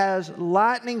as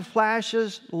lightning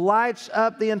flashes, lights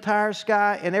up the entire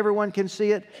sky, and everyone can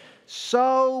see it,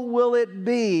 so will it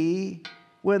be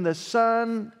when the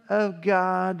Son of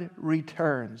God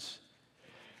returns.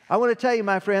 I want to tell you,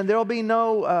 my friend, there'll be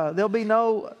no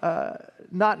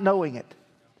not knowing it.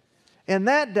 In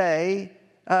that day,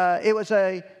 it was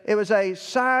a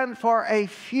sign for a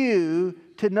few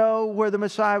to know where the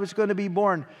Messiah was going to be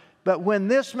born. But when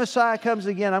this Messiah comes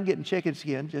again, I'm getting chicken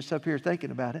skin just up here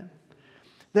thinking about it.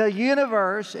 The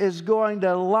universe is going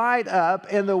to light up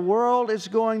and the world is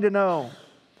going to know.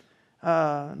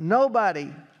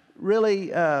 Nobody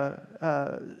really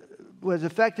was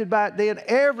affected by it then.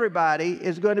 Everybody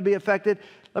is going to be affected.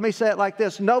 Let me say it like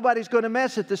this. Nobody's going to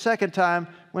miss it the second time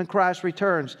when Christ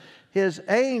returns. His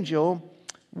angel,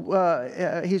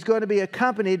 he's going to be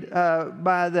accompanied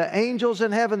by the angels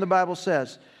in heaven, the Bible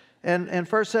says. And in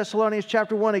 1 Thessalonians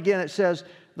chapter 1 again it says,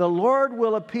 the Lord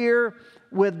will appear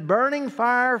with burning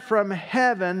fire from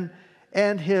heaven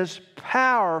and His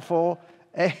powerful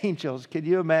angels. Can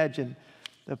you imagine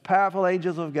the powerful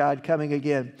angels of God coming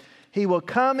again? He will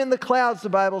come in the clouds, the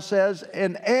Bible says,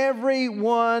 and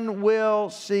everyone will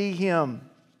see Him.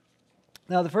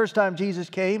 Now, the first time Jesus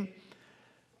came,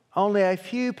 only a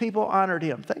few people honored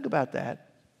Him. Think about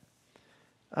that.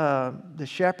 The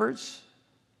shepherds,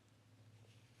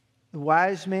 the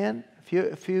wise men,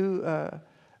 a few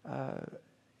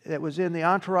that was in the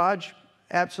entourage,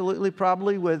 absolutely,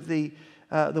 probably with the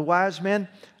wise men.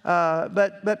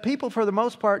 But people, for the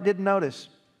most part, didn't notice.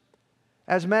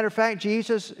 As a matter of fact,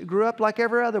 Jesus grew up like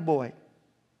every other boy.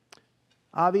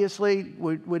 Obviously,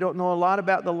 we don't know a lot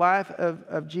about the life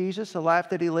of Jesus, the life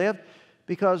that He lived,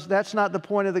 because that's not the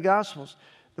point of the Gospels.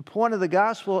 The point of the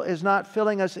Gospel is not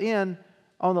filling us in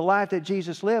on the life that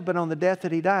Jesus lived, but on the death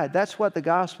that He died. That's what the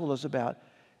Gospel is about.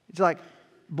 It's like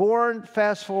born,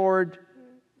 fast forward,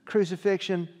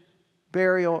 crucifixion,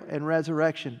 burial, and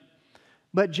resurrection.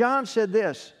 But John said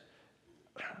this,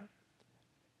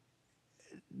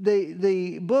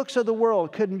 the books of the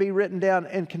world couldn't be written down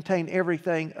and contain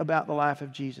everything about the life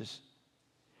of Jesus.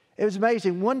 It was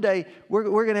amazing. One day we're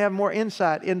going to have more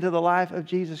insight into the life of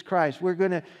Jesus Christ. We're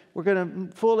going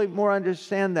to fully more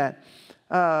understand that,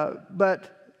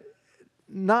 but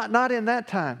not in that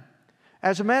time.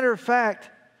 As a matter of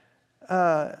fact,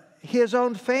 His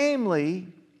own family.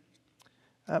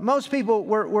 Most people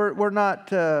were not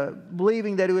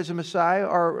believing that He was a Messiah,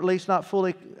 or at least not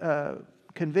fully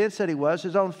convinced that He was.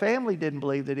 His own family didn't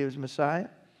believe that He was Messiah.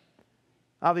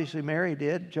 Obviously, Mary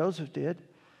did. Joseph did.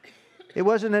 It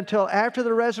wasn't until after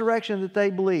the resurrection that they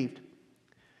believed.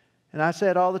 And I say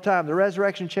it all the time, the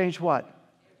resurrection changed what?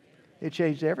 It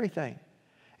changed everything.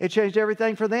 It changed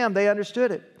everything for them. They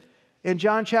understood it. In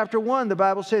John chapter 1, the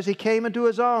Bible says He came into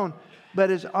His own, but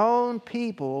His own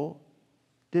people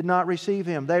did not receive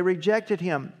Him. They rejected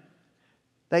Him.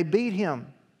 They beat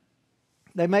Him.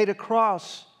 They made a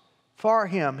cross for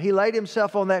Him. He laid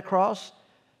Himself on that cross.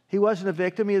 He wasn't a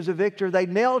victim. He was a victor. They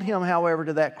nailed Him, however,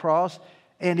 to that cross,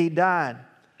 and He died.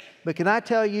 But can I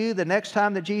tell you, the next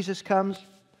time that Jesus comes,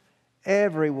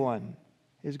 everyone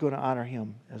is going to honor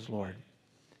Him as Lord.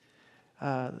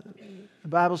 The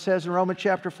Bible says in Romans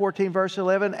chapter 14, verse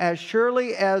 11, as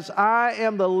surely as I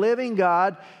am the living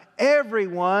God,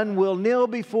 everyone will kneel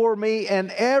before me,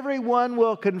 and everyone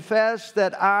will confess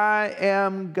that I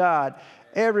am God.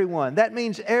 Everyone. That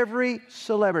means every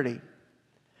celebrity.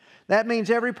 That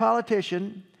means every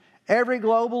politician, every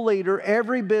global leader,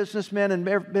 every businessman and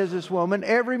businesswoman,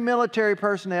 every military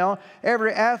personnel,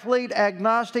 every athlete,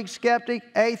 agnostic, skeptic,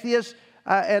 atheist,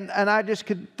 and I just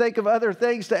could think of other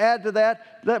things to add to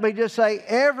that. Let me just say,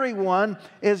 everyone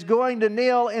is going to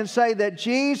kneel and say that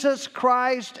Jesus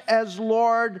Christ as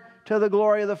Lord to the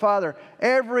glory of the Father.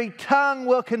 Every tongue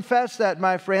will confess that,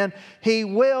 my friend. He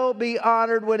will be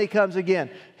honored when He comes again.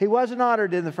 He wasn't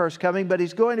honored in the first coming, but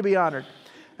He's going to be honored.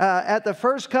 At the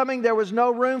first coming, there was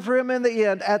no room for Him in the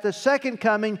end. At the second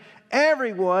coming,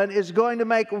 everyone is going to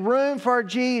make room for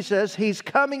Jesus. He's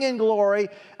coming in glory,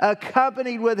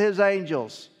 accompanied with His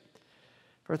angels.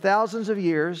 For thousands of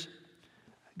years,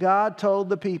 God told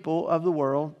the people of the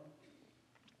world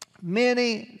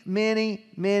many, many,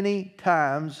 many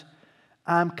times,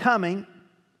 I'm coming.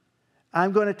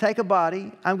 I'm going to take a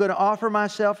body. I'm going to offer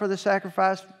myself for the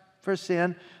sacrifice for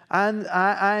sin.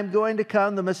 I'm going to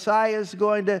come. The Messiah is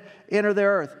going to enter the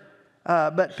earth.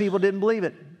 But people didn't believe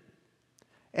it.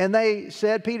 And they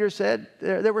said, Peter said,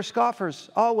 there were scoffers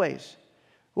always.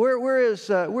 Where is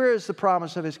the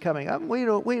promise of His coming?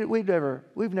 We've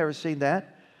never seen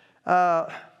that.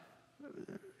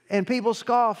 And people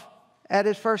scoff at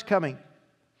His first coming.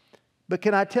 But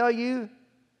can I tell you,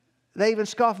 they even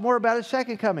scoff more about His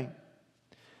second coming.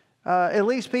 At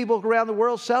least people around the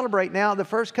world celebrate now the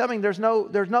first coming. There's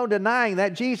no denying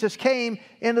that Jesus came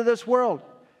into this world.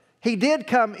 He did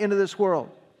come into this world.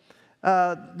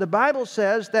 The Bible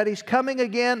says that He's coming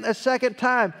again a second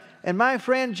time. And my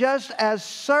friend, just as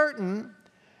certain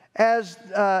as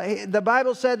the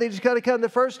Bible said that He's going to come the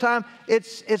first time,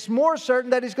 it's more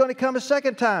certain that He's going to come a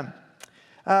second time.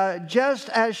 Just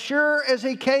as sure as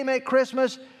He came at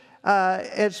Christmas,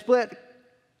 it split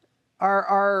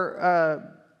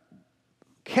our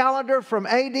calendar from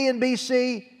AD and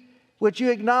BC, which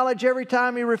you acknowledge every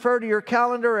time you refer to your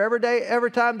calendar,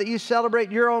 every time that you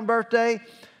celebrate your own birthday,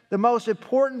 the most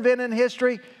important event in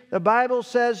history. The Bible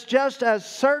says, just as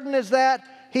certain as that,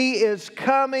 He is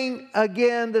coming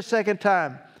again the second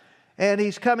time. And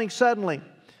He's coming suddenly.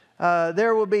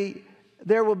 There will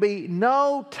be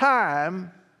no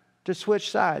time to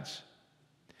switch sides.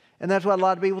 And that's what a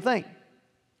lot of people think.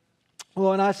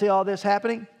 Well, when I see all this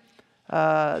happening,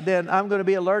 then I'm going to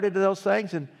be alerted to those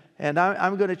things, and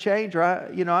I'm going to change, or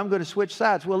I'm going to switch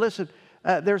sides. Well, listen,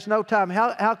 there's no time.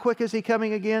 How quick is He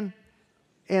coming again?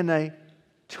 In a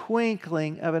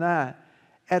twinkling of an eye.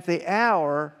 At the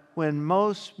hour when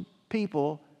most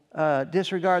people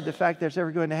disregard the fact that it's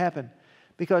ever going to happen.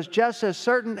 Because just as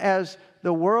certain as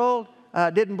the world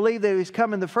didn't believe that He's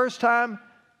coming the first time,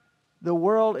 the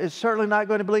world is certainly not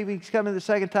going to believe He's coming the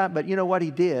second time. But you know what?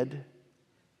 He did,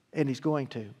 and He's going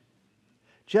to.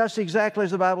 Just exactly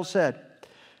as the Bible said.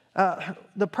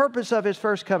 The purpose of His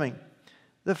first coming.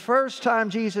 The first time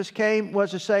Jesus came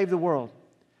was to save the world.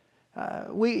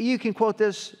 You can quote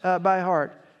this by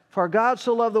heart. For God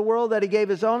so loved the world that He gave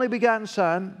His only begotten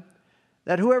Son,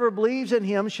 that whoever believes in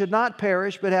Him should not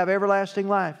perish but have everlasting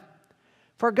life.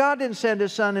 For God didn't send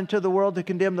His Son into the world to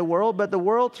condemn the world, but the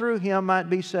world through Him might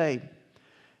be saved.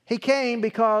 He came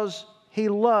because He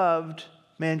loved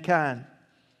mankind.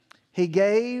 He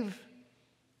gave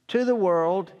to the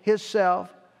world Himself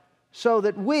so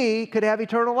that we could have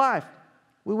eternal life.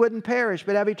 We wouldn't perish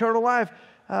but have eternal life,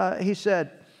 He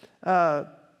said.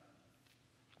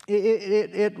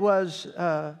 It was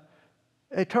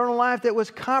eternal life that was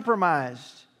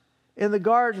compromised in the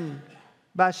garden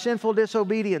by sinful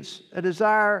disobedience, a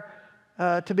desire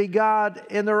to be God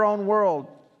in their own world,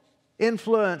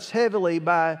 influenced heavily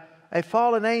by a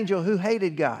fallen angel who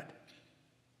hated God.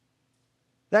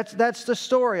 That's the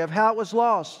story of how it was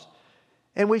lost.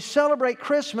 And we celebrate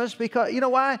Christmas because, you know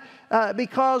why?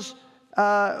 Because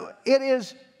it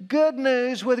is good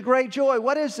news with great joy.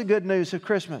 What is the good news of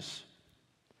Christmas?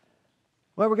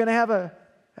 Well, we're going to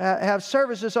have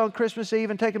services on Christmas Eve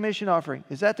and take a mission offering.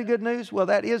 Is that the good news? Well,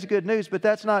 that is good news, but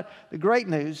that's not the great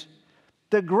news.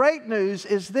 The great news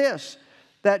is this,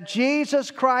 that Jesus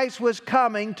Christ was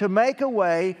coming to make a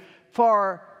way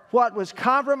for what was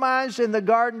compromised in the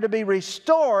garden to be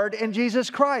restored in Jesus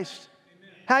Christ.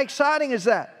 Amen. How exciting is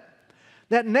that?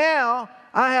 That now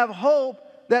I have hope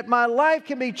that my life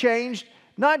can be changed,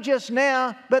 not just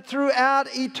now, but throughout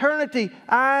eternity.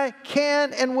 I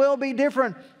can and will be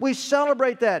different. We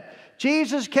celebrate that.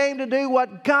 Jesus came to do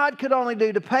what God could only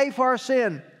do, to pay for our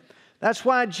sin. That's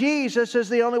why Jesus is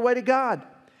the only way to God.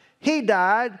 He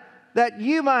died that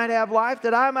you might have life,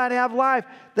 that I might have life.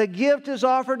 The gift is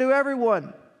offered to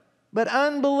everyone. But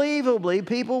unbelievably,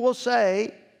 people will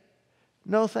say,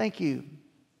 no thank you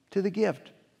to the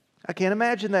gift. I can't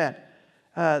imagine that.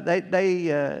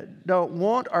 They don't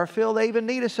want or feel they even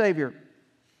need a Savior.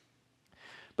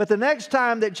 But the next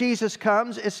time that Jesus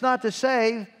comes, it's not to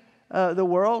save the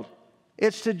world.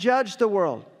 It's to judge the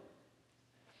world.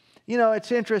 You know,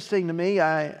 it's interesting to me.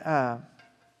 I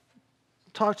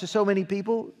talked to so many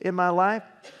people in my life,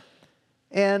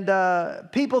 and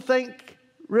people think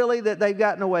really that they've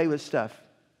gotten away with stuff.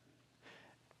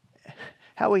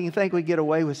 How we can think we get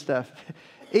away with stuff.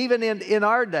 Even in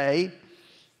our day,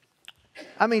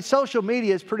 I mean, social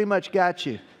media has pretty much got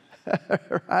you,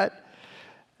 right?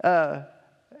 On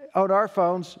our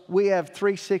phones, we have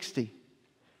 360.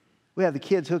 We have the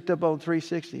kids hooked up on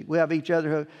 360. We have each other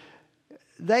hooked.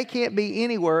 They can't be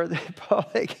anywhere.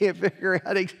 They can't figure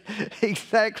out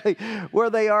exactly where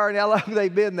they are and how long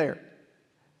they've been there.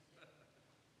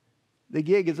 The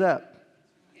gig is up.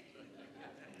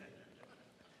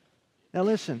 Now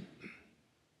listen,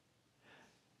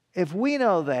 if we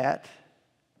know that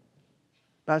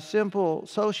by simple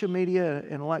social media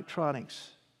and electronics,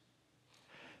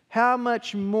 how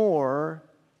much more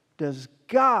does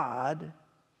God,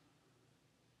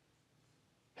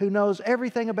 who knows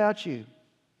everything about you?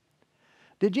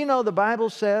 Did you know the Bible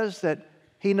says that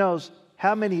He knows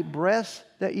how many breaths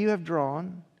that you have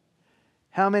drawn,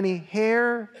 how many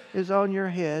hair is on your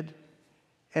head,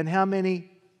 and how many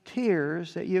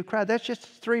tears that you have cried? That's just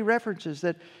 3 references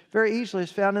that very easily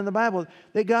is found in the Bible.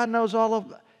 That God knows all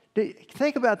of.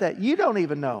 Think about that. You don't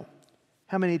even know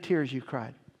how many tears you've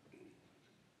cried.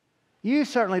 You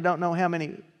certainly don't know how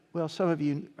many. Well, some of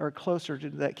you are closer to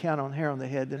that count on hair on the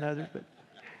head than others, but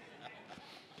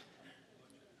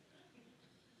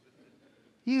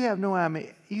you have no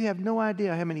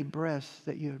idea how many breaths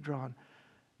that you have drawn.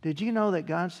 Did you know that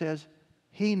God says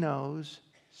He knows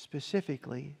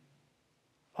specifically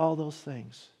all those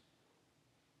things?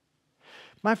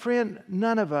 My friend,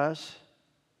 none of us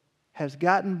has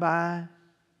gotten by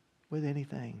with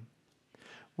anything.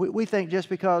 We think just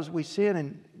because we sin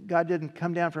and God didn't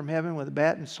come down from heaven with a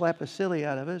bat and slap the silly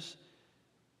out of us,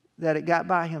 that it got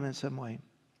by Him in some way.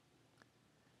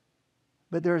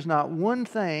 But there's not one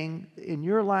thing in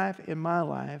your life, in my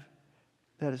life,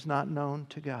 that is not known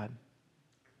to God.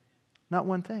 Not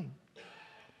one thing.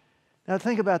 Now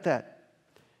think about that.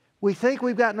 We think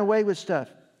we've gotten away with stuff.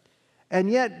 And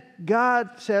yet God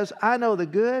says, I know the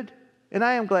good, and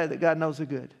I am glad that God knows the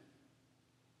good.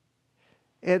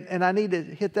 And I need to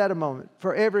hit that a moment.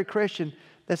 For every Christian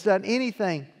that's done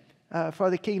anything for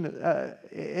the kingdom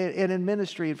and in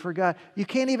ministry and for God, you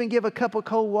can't even give a cup of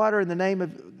cold water in the name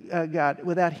of God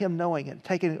without Him knowing it,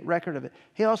 taking a record of it.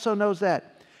 He also knows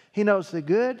that. He knows the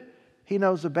good. He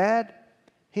knows the bad.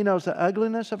 He knows the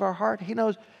ugliness of our heart. He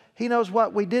knows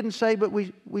what we didn't say, but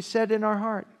we said in our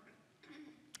heart.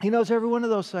 He knows every one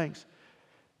of those things.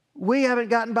 We haven't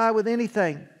gotten by with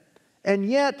anything. And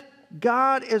yet,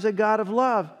 God is a God of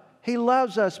love. He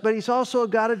loves us, but He's also a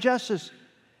God of justice.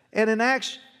 And in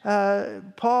Acts,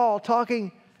 Paul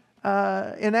talking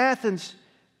in Athens,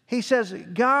 he says,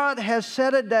 God has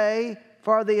set a day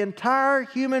for the entire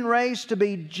human race to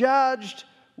be judged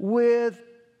with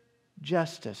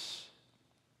justice.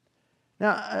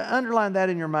 Now, underline that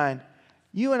in your mind.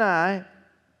 You and I,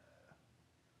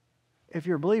 if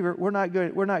you're a believer, we're not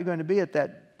going to be at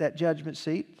that judgment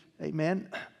seat. Amen.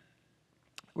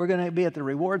 We're going to be at the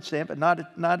reward stamp, and not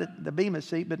at the bema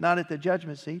seat, but not at the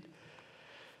judgment seat.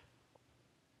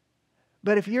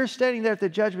 But if you're standing there at the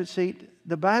judgment seat,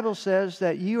 the Bible says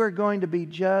that you are going to be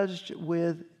judged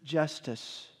with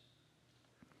justice.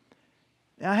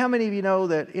 Now, how many of you know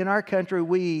that in our country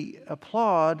we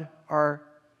applaud our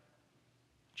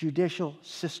judicial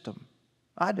system?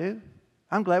 I do.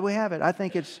 I'm glad we have it. I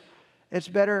think it's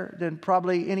better than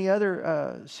probably any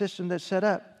other system that's set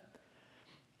up.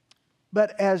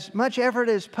 But as much effort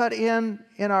is put in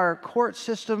our court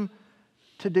system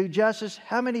to do justice,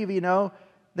 how many of you know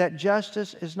that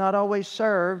justice is not always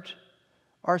served,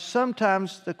 or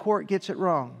sometimes the court gets it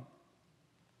wrong?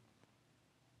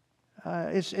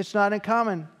 It's not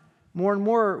uncommon. More and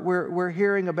more we're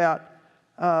hearing about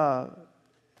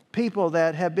people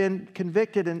that have been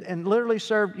convicted and literally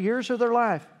served years of their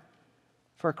life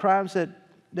for crimes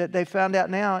that they found out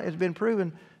now has been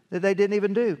proven that they didn't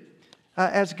even do.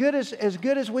 As good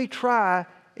as we try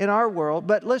in our world,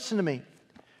 but listen to me.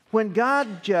 When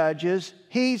God judges,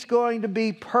 He's going to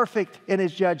be perfect in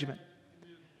His judgment.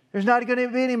 There's not going to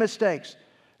be any mistakes.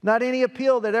 Not any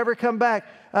appeal that ever come back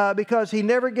because He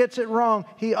never gets it wrong.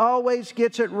 He always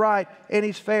gets it right, and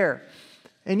He's fair.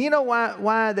 And you know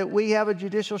why that we have a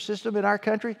judicial system in our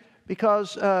country?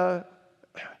 Because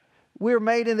we're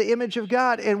made in the image of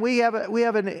God, and we have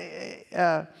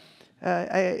an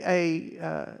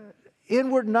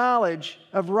inward knowledge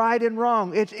of right and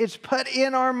wrong. It's put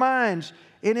in our minds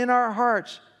and in our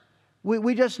hearts.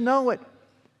 We just know it.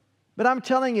 But I'm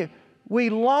telling you, we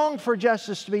long for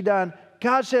justice to be done.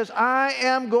 God says, I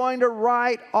am going to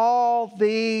right all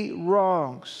the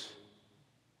wrongs.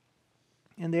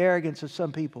 and the arrogance of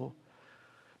some people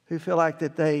who feel like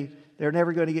that they're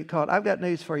never going to get caught. I've got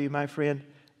news for you, my friend.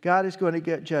 God is going to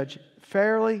get judged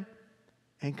fairly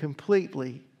and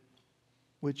completely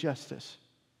with justice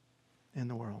in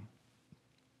the world.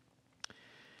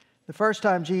 The first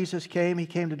time Jesus came, He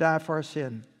came to die for our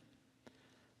sin.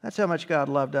 That's how much God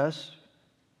loved us.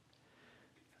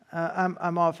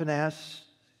 I'm often asked,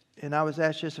 and I was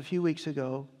asked just a few weeks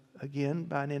ago, again,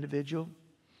 by an individual,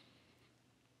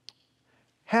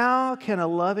 how can a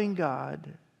loving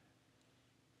God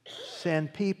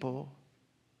send people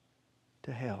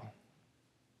to hell?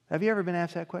 Have you ever been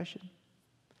asked that question?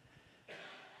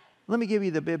 Let me give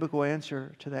you the biblical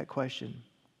answer to that question.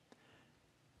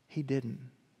 He didn't.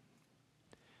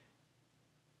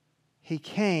 He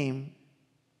came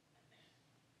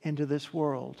into this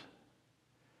world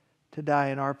to die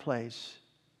in our place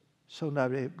so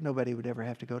nobody would ever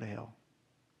have to go to hell.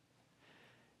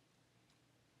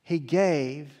 He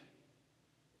gave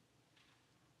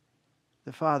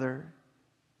the Father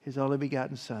His only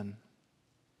begotten Son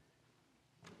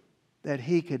that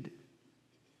He could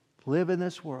live in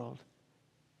this world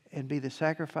and be the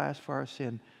sacrifice for our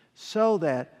sin so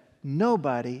that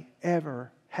nobody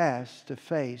ever has to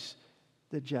face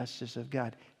the justice of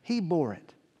God. He bore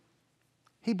it.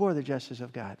 He bore the justice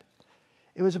of God.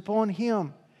 It was upon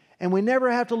Him. And we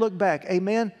never have to look back.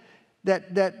 Amen?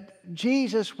 That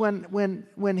Jesus,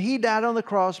 when He died on the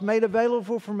cross, made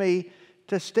available for me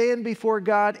to stand before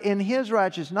God in His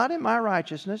righteousness. Not in my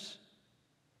righteousness,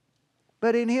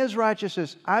 but in His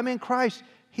righteousness. I'm in Christ.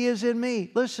 He is in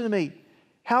me. Listen to me.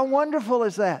 How wonderful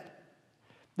is that?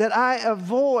 That I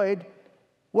avoid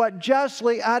what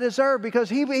justly I deserve because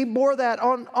He bore that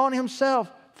on Himself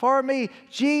for me.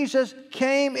 Jesus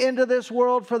came into this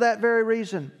world for that very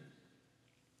reason.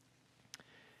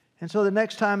 And so the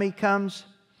next time He comes,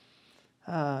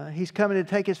 He's coming to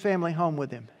take His family home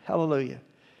with Him. Hallelujah.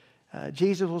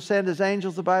 Jesus will send His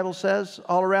angels, the Bible says,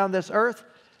 all around this earth,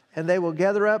 and they will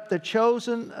gather up the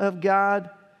chosen of God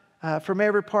from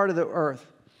every part of the earth.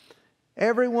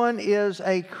 Everyone is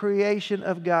a creation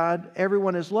of God.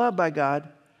 Everyone is loved by God.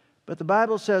 But the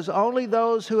Bible says only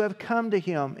those who have come to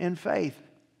Him in faith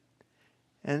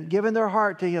and given their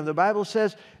heart to Him. The Bible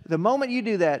says the moment you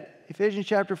do that, Ephesians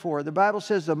chapter 4, the Bible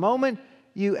says the moment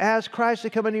you ask Christ to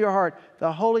come into your heart,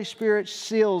 the Holy Spirit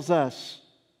seals us.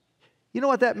 You know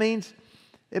what that means?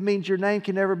 It means your name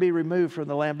can never be removed from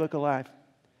the Lamb Book of Life.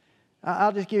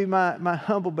 I'll just give you my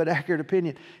humble but accurate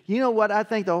opinion. You know what I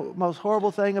think the most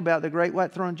horrible thing about the Great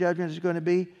White Throne Judgment is going to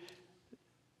be?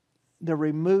 The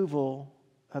removal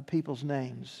of people's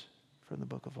names from the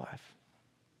Book of Life.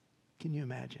 Can you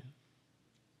imagine?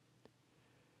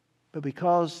 But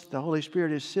because the Holy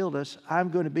Spirit has sealed us, I'm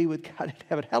going to be with God in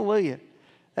heaven. Hallelujah.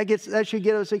 That should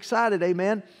get us excited.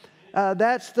 Amen.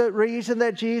 That's the reason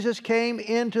that Jesus came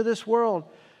into this world.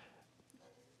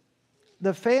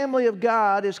 The family of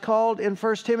God is called in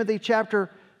 1 Timothy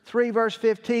chapter 3, verse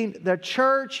 15, the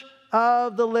church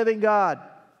of the living God.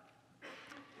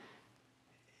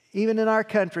 Even in our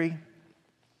country,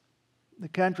 the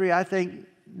country I think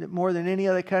that more than any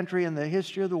other country in the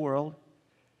history of the world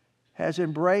has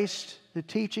embraced the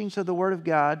teachings of the Word of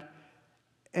God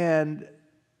and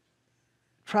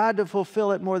tried to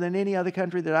fulfill it more than any other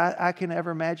country that I can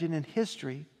ever imagine in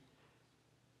history.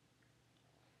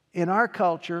 In our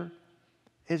culture,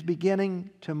 is beginning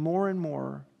to more and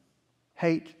more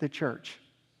hate the church.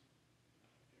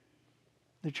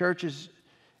 The church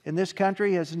in this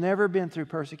country has never been through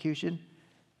persecution.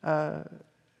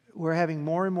 We're having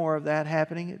more and more of that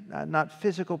happening. Not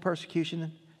physical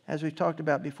persecution, as we've talked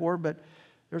about before, but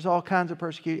there's all kinds of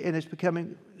persecution, and it's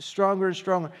becoming stronger and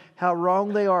stronger. How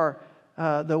wrong they are.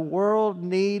 The world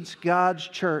needs God's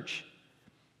church.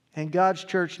 And God's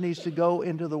church needs to go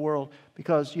into the world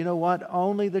because you know what?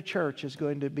 Only the church is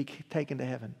going to be taken to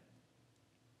heaven.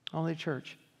 Only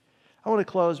church. I want to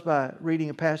close by reading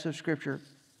a passage of Scripture.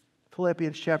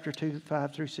 Philippians chapter 2,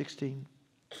 5 through 16.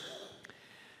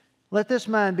 Let this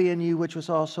mind be in you which was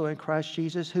also in Christ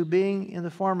Jesus, who being in the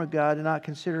form of God did not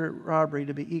consider it robbery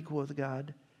to be equal with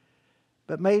God,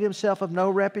 but made Himself of no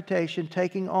reputation,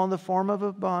 taking on the form of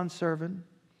a bondservant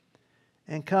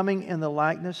and coming in the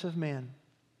likeness of men.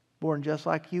 Born just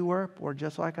like you were, born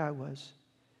just like I was.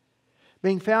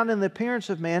 Being found in the appearance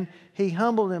of man, He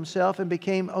humbled Himself and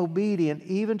became obedient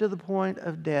even to the point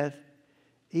of death,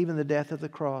 even the death of the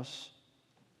cross.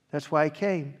 That's why He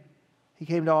came. He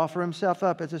came to offer Himself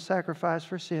up as a sacrifice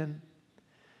for sin.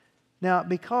 Now,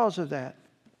 because of that,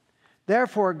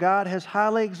 therefore God has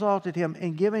highly exalted Him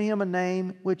and given Him a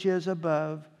name which is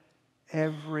above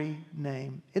every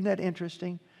name. Isn't that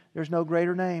interesting? There's no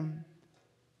greater name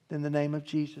than the name of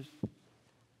Jesus.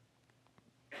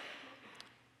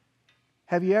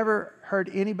 Have you ever heard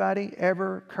anybody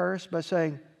ever curse by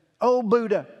saying, "Oh,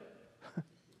 Buddha,"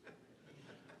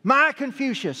 "My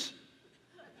Confucius"?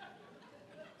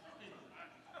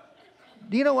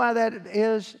 Do you know why that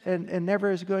is and never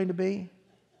is going to be?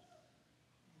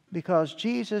 Because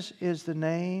Jesus is the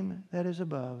name that is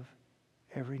above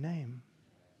every name.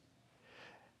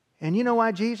 And you know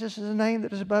why Jesus is the name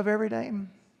that is above every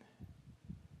name?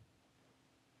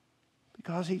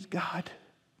 Because He's God.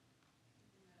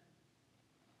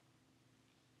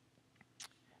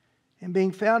 And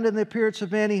being found in the appearance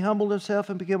of man, He humbled Himself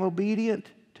and became obedient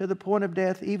to the point of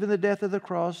death, even the death of the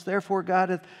cross. Therefore God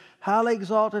hath highly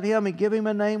exalted Him and given Him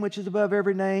a name which is above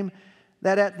every name,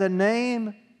 that at the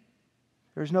name,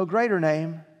 there's no greater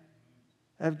name,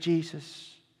 of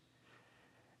Jesus,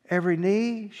 every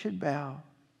knee should bow,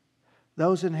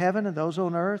 those in heaven and those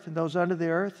on earth and those under the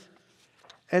earth,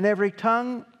 and every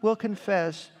tongue will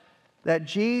confess that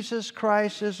Jesus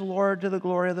Christ is Lord to the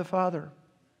glory of the Father.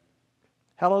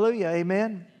 Hallelujah,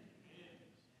 amen.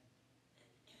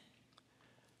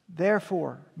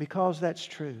 Therefore, because that's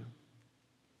true,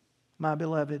 my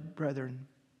beloved brethren,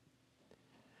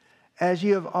 as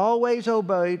you have always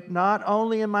obeyed, not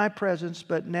only in my presence,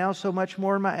 but now so much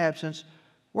more in my absence,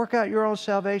 work out your own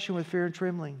salvation with fear and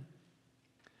trembling.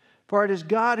 For it is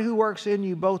God who works in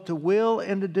you both to will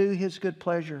and to do His good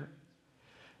pleasure.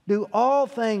 Do all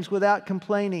things without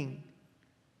complaining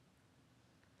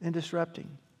and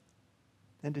disrupting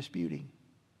and disputing.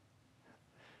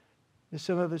 And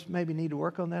some of us maybe need to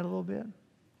work on that a little bit.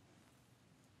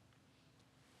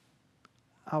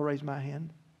 I'll raise my hand.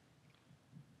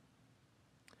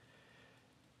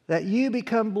 That you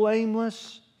become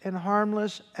blameless and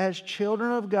harmless as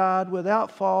children of God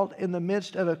without fault in the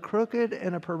midst of a crooked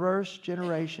and a perverse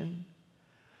generation,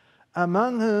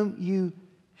 among whom you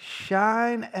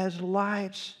shine as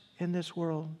lights in this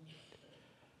world,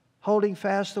 holding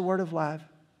fast the word of life,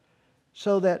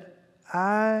 so that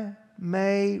I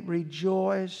may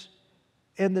rejoice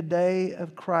in the day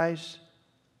of Christ,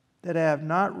 that I have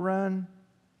not run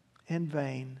in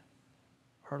vain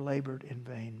or labored in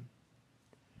vain.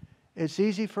 It's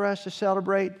easy for us to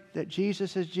celebrate that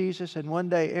Jesus is Jesus, and one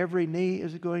day every knee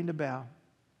is going to bow.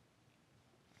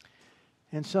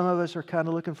 And some of us are kind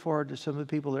of looking forward to some of the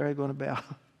people that are going to bow.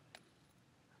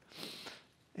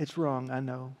 It's wrong, I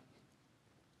know.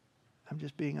 I'm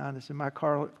just being honest. In my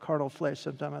carnal flesh,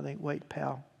 sometimes I think, wait,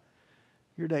 pal,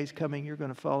 your day's coming, you're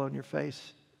going to fall on your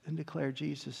face and declare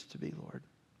Jesus to be Lord.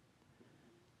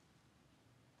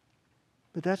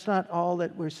 But that's not all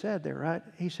that we're said there, right?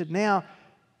 He said, now,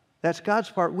 that's God's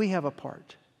part. We have a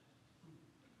part.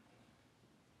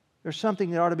 There's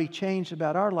something that ought to be changed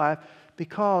about our life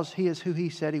because He is who He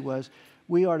said He was.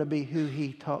 We are to be who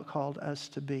He called us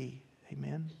to be.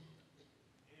 Amen.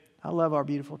 I love our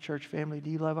beautiful church family.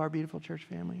 Do you love our beautiful church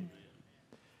family?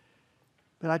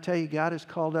 But I tell you, God has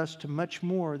called us to much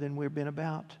more than we've been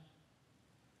about.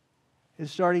 And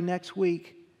starting next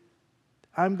week,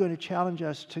 I'm going to challenge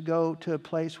us to go to a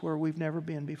place where we've never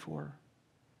been before.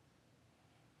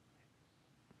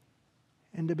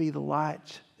 And to be the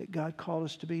light that God called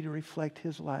us to be, to reflect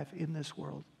His life in this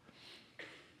world.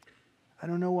 I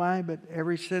don't know why, but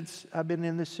ever since I've been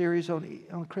in this series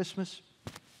on Christmas,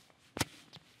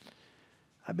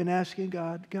 I've been asking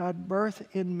God, birth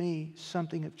in me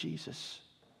something of Jesus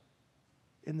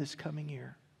in this coming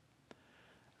year.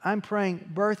 I'm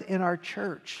praying, birth in our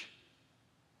church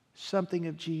something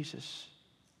of Jesus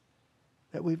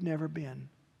that we've never been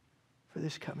for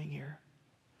this coming year.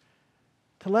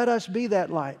 To let us be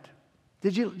that light. Do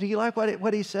you like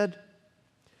what he said?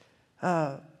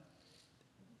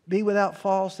 Be without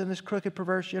fault in this crooked,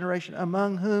 perverse generation,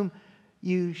 among whom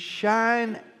you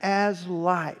shine as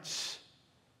lights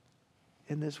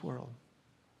in this world.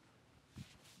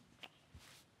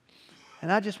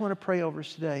 And I just want to pray over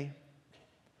us today.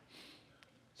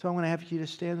 So I'm going to ask you to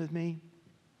stand with me.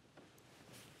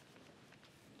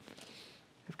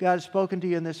 If God has spoken to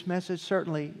you in this message,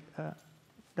 certainly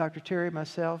Dr. Terry,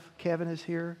 myself, Kevin is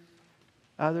here,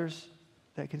 others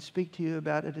that can speak to you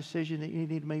about a decision that you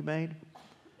need to be made.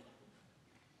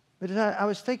 But as I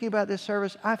was thinking about this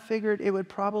service, I figured it would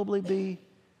probably be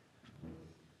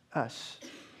us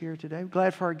here today.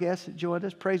 Glad for our guests that joined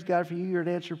us. Praise God for you. You're an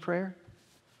answered prayer.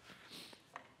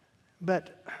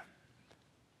 But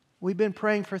we've been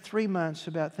praying for 3 months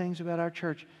about things about our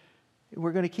church.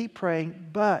 We're going to keep praying,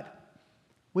 but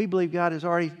we believe God is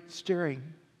already stirring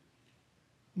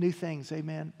new things,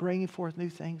 amen, bringing forth new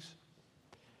things.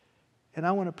 And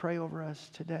I want to pray over us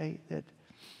today that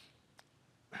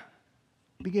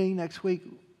beginning next week,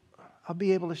 I'll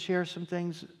be able to share some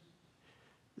things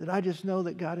that I just know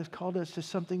that God has called us to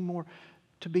something more.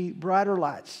 to be brighter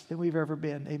lights than we've ever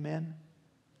been. Amen.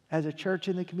 As a church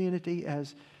in the community,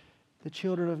 as the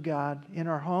children of God in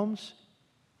our homes.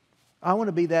 I want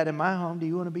to be that in my home. Do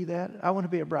you want to be that? I want to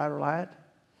be a brighter light.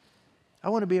 I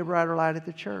want to be a brighter light at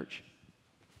the church.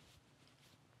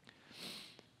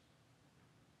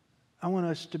 I want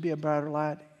us to be a brighter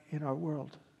light in our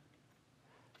world.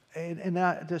 And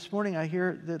now, this morning I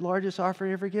hear the largest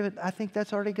offering ever given. I think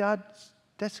that's already God.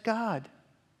 That's God.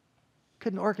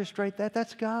 Couldn't orchestrate that.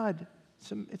 That's God.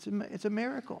 It's a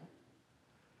miracle.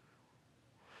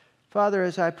 Father,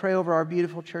 as I pray over our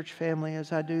beautiful church family,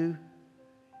 as I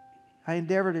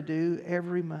endeavor to do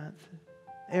every month,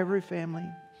 every family,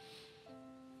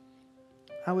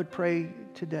 I would pray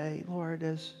today, Lord,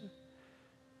 as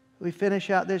we finish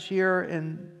out this year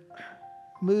and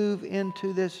move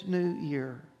into this new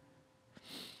year,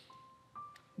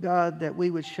 God, that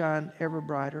we would shine ever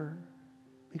brighter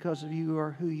because of you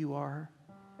are who you are.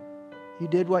 You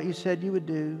did what you said you would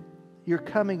do. You're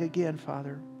coming again,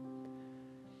 Father.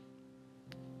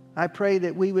 I pray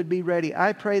that we would be ready.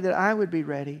 I pray that I would be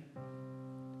ready.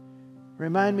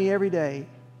 Remind me every day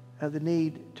of the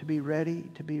need to be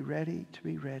ready, to be ready, to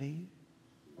be ready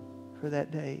for that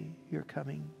day you're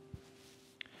coming.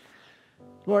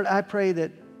 Lord, I pray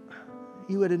that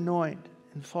you would anoint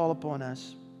and fall upon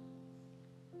us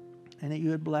and that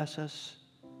you would bless us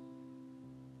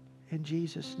in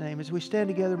Jesus' name. As we stand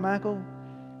together, Michael,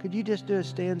 could you just do a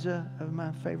stanza of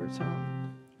my favorite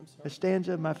song? A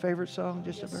stanza of my favorite song,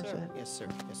 just a verse of that? Yes, sir.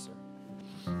 Yes, sir.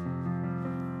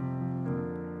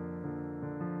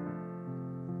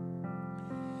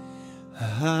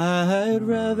 I'd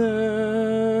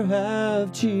rather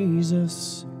have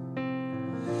Jesus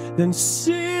than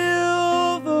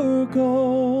silver or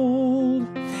gold.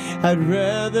 I'd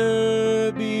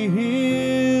rather be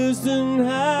his than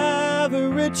have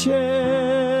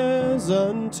riches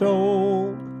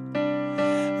untold.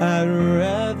 I'd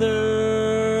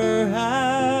rather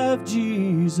have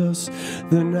Jesus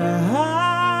than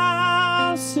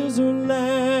houses or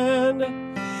land.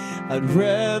 I'd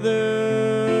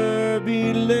rather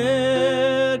be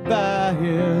led by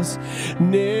his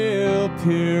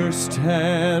nail-pierced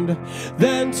hand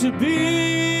than to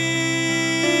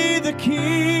be the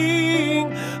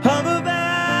king of a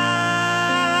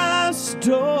vast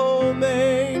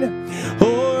domain,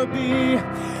 or be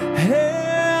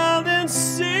held in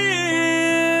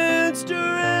sin's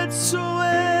duress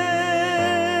away.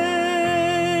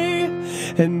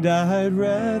 And I'd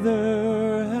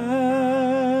rather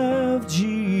have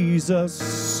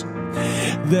Jesus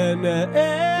than anything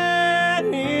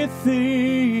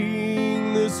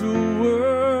this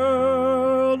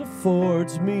world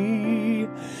affords me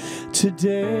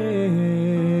today.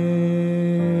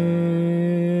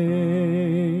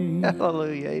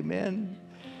 Hallelujah. Amen.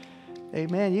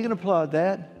 Amen. You can applaud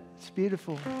that. It's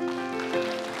beautiful.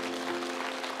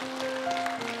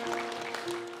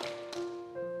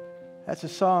 That's a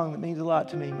song that means a lot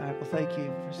to me, Michael. Thank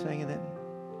you for singing it.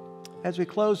 As we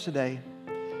close today,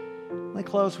 let me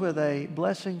close with a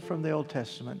blessing from the Old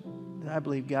Testament that I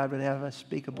believe God would have us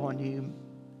speak upon you.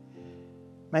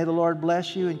 May the Lord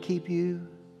bless you and keep you.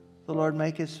 The Lord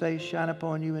make his face shine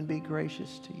upon you and be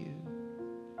gracious to you.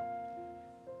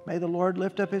 May the Lord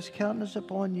lift up his countenance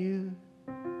upon you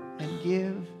and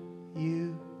give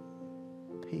you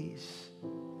peace.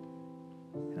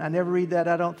 And I never read that.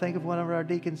 I don't think of one of our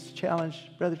deacons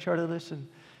challenged Brother Charlie. Listen,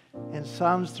 in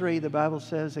Psalms 3, the Bible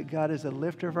says that God is the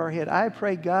lifter of our head. I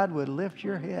pray God would lift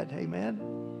your head. Amen.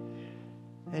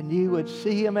 And you would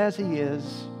see him as he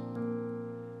is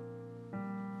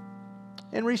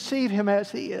and receive him as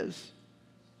he is.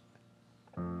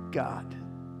 God.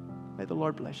 May the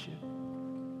Lord bless you.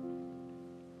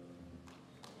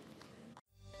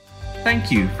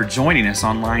 Thank you for joining us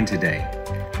online today.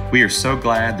 We are so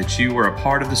glad that you were a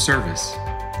part of the service.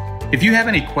 If you have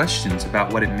any questions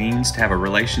about what it means to have a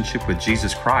relationship with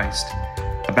Jesus Christ,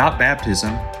 about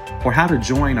baptism, or how to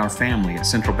join our family at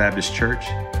Central Baptist Church,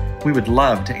 we would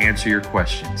love to answer your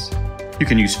questions. You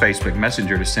can use Facebook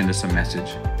Messenger to send us a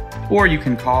message, or you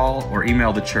can call or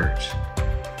email the church.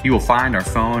 You will find our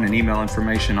phone and email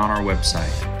information on our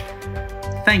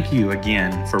website. Thank you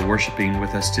again for worshiping with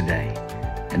us today,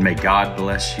 and may God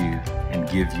bless you and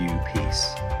give you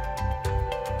peace.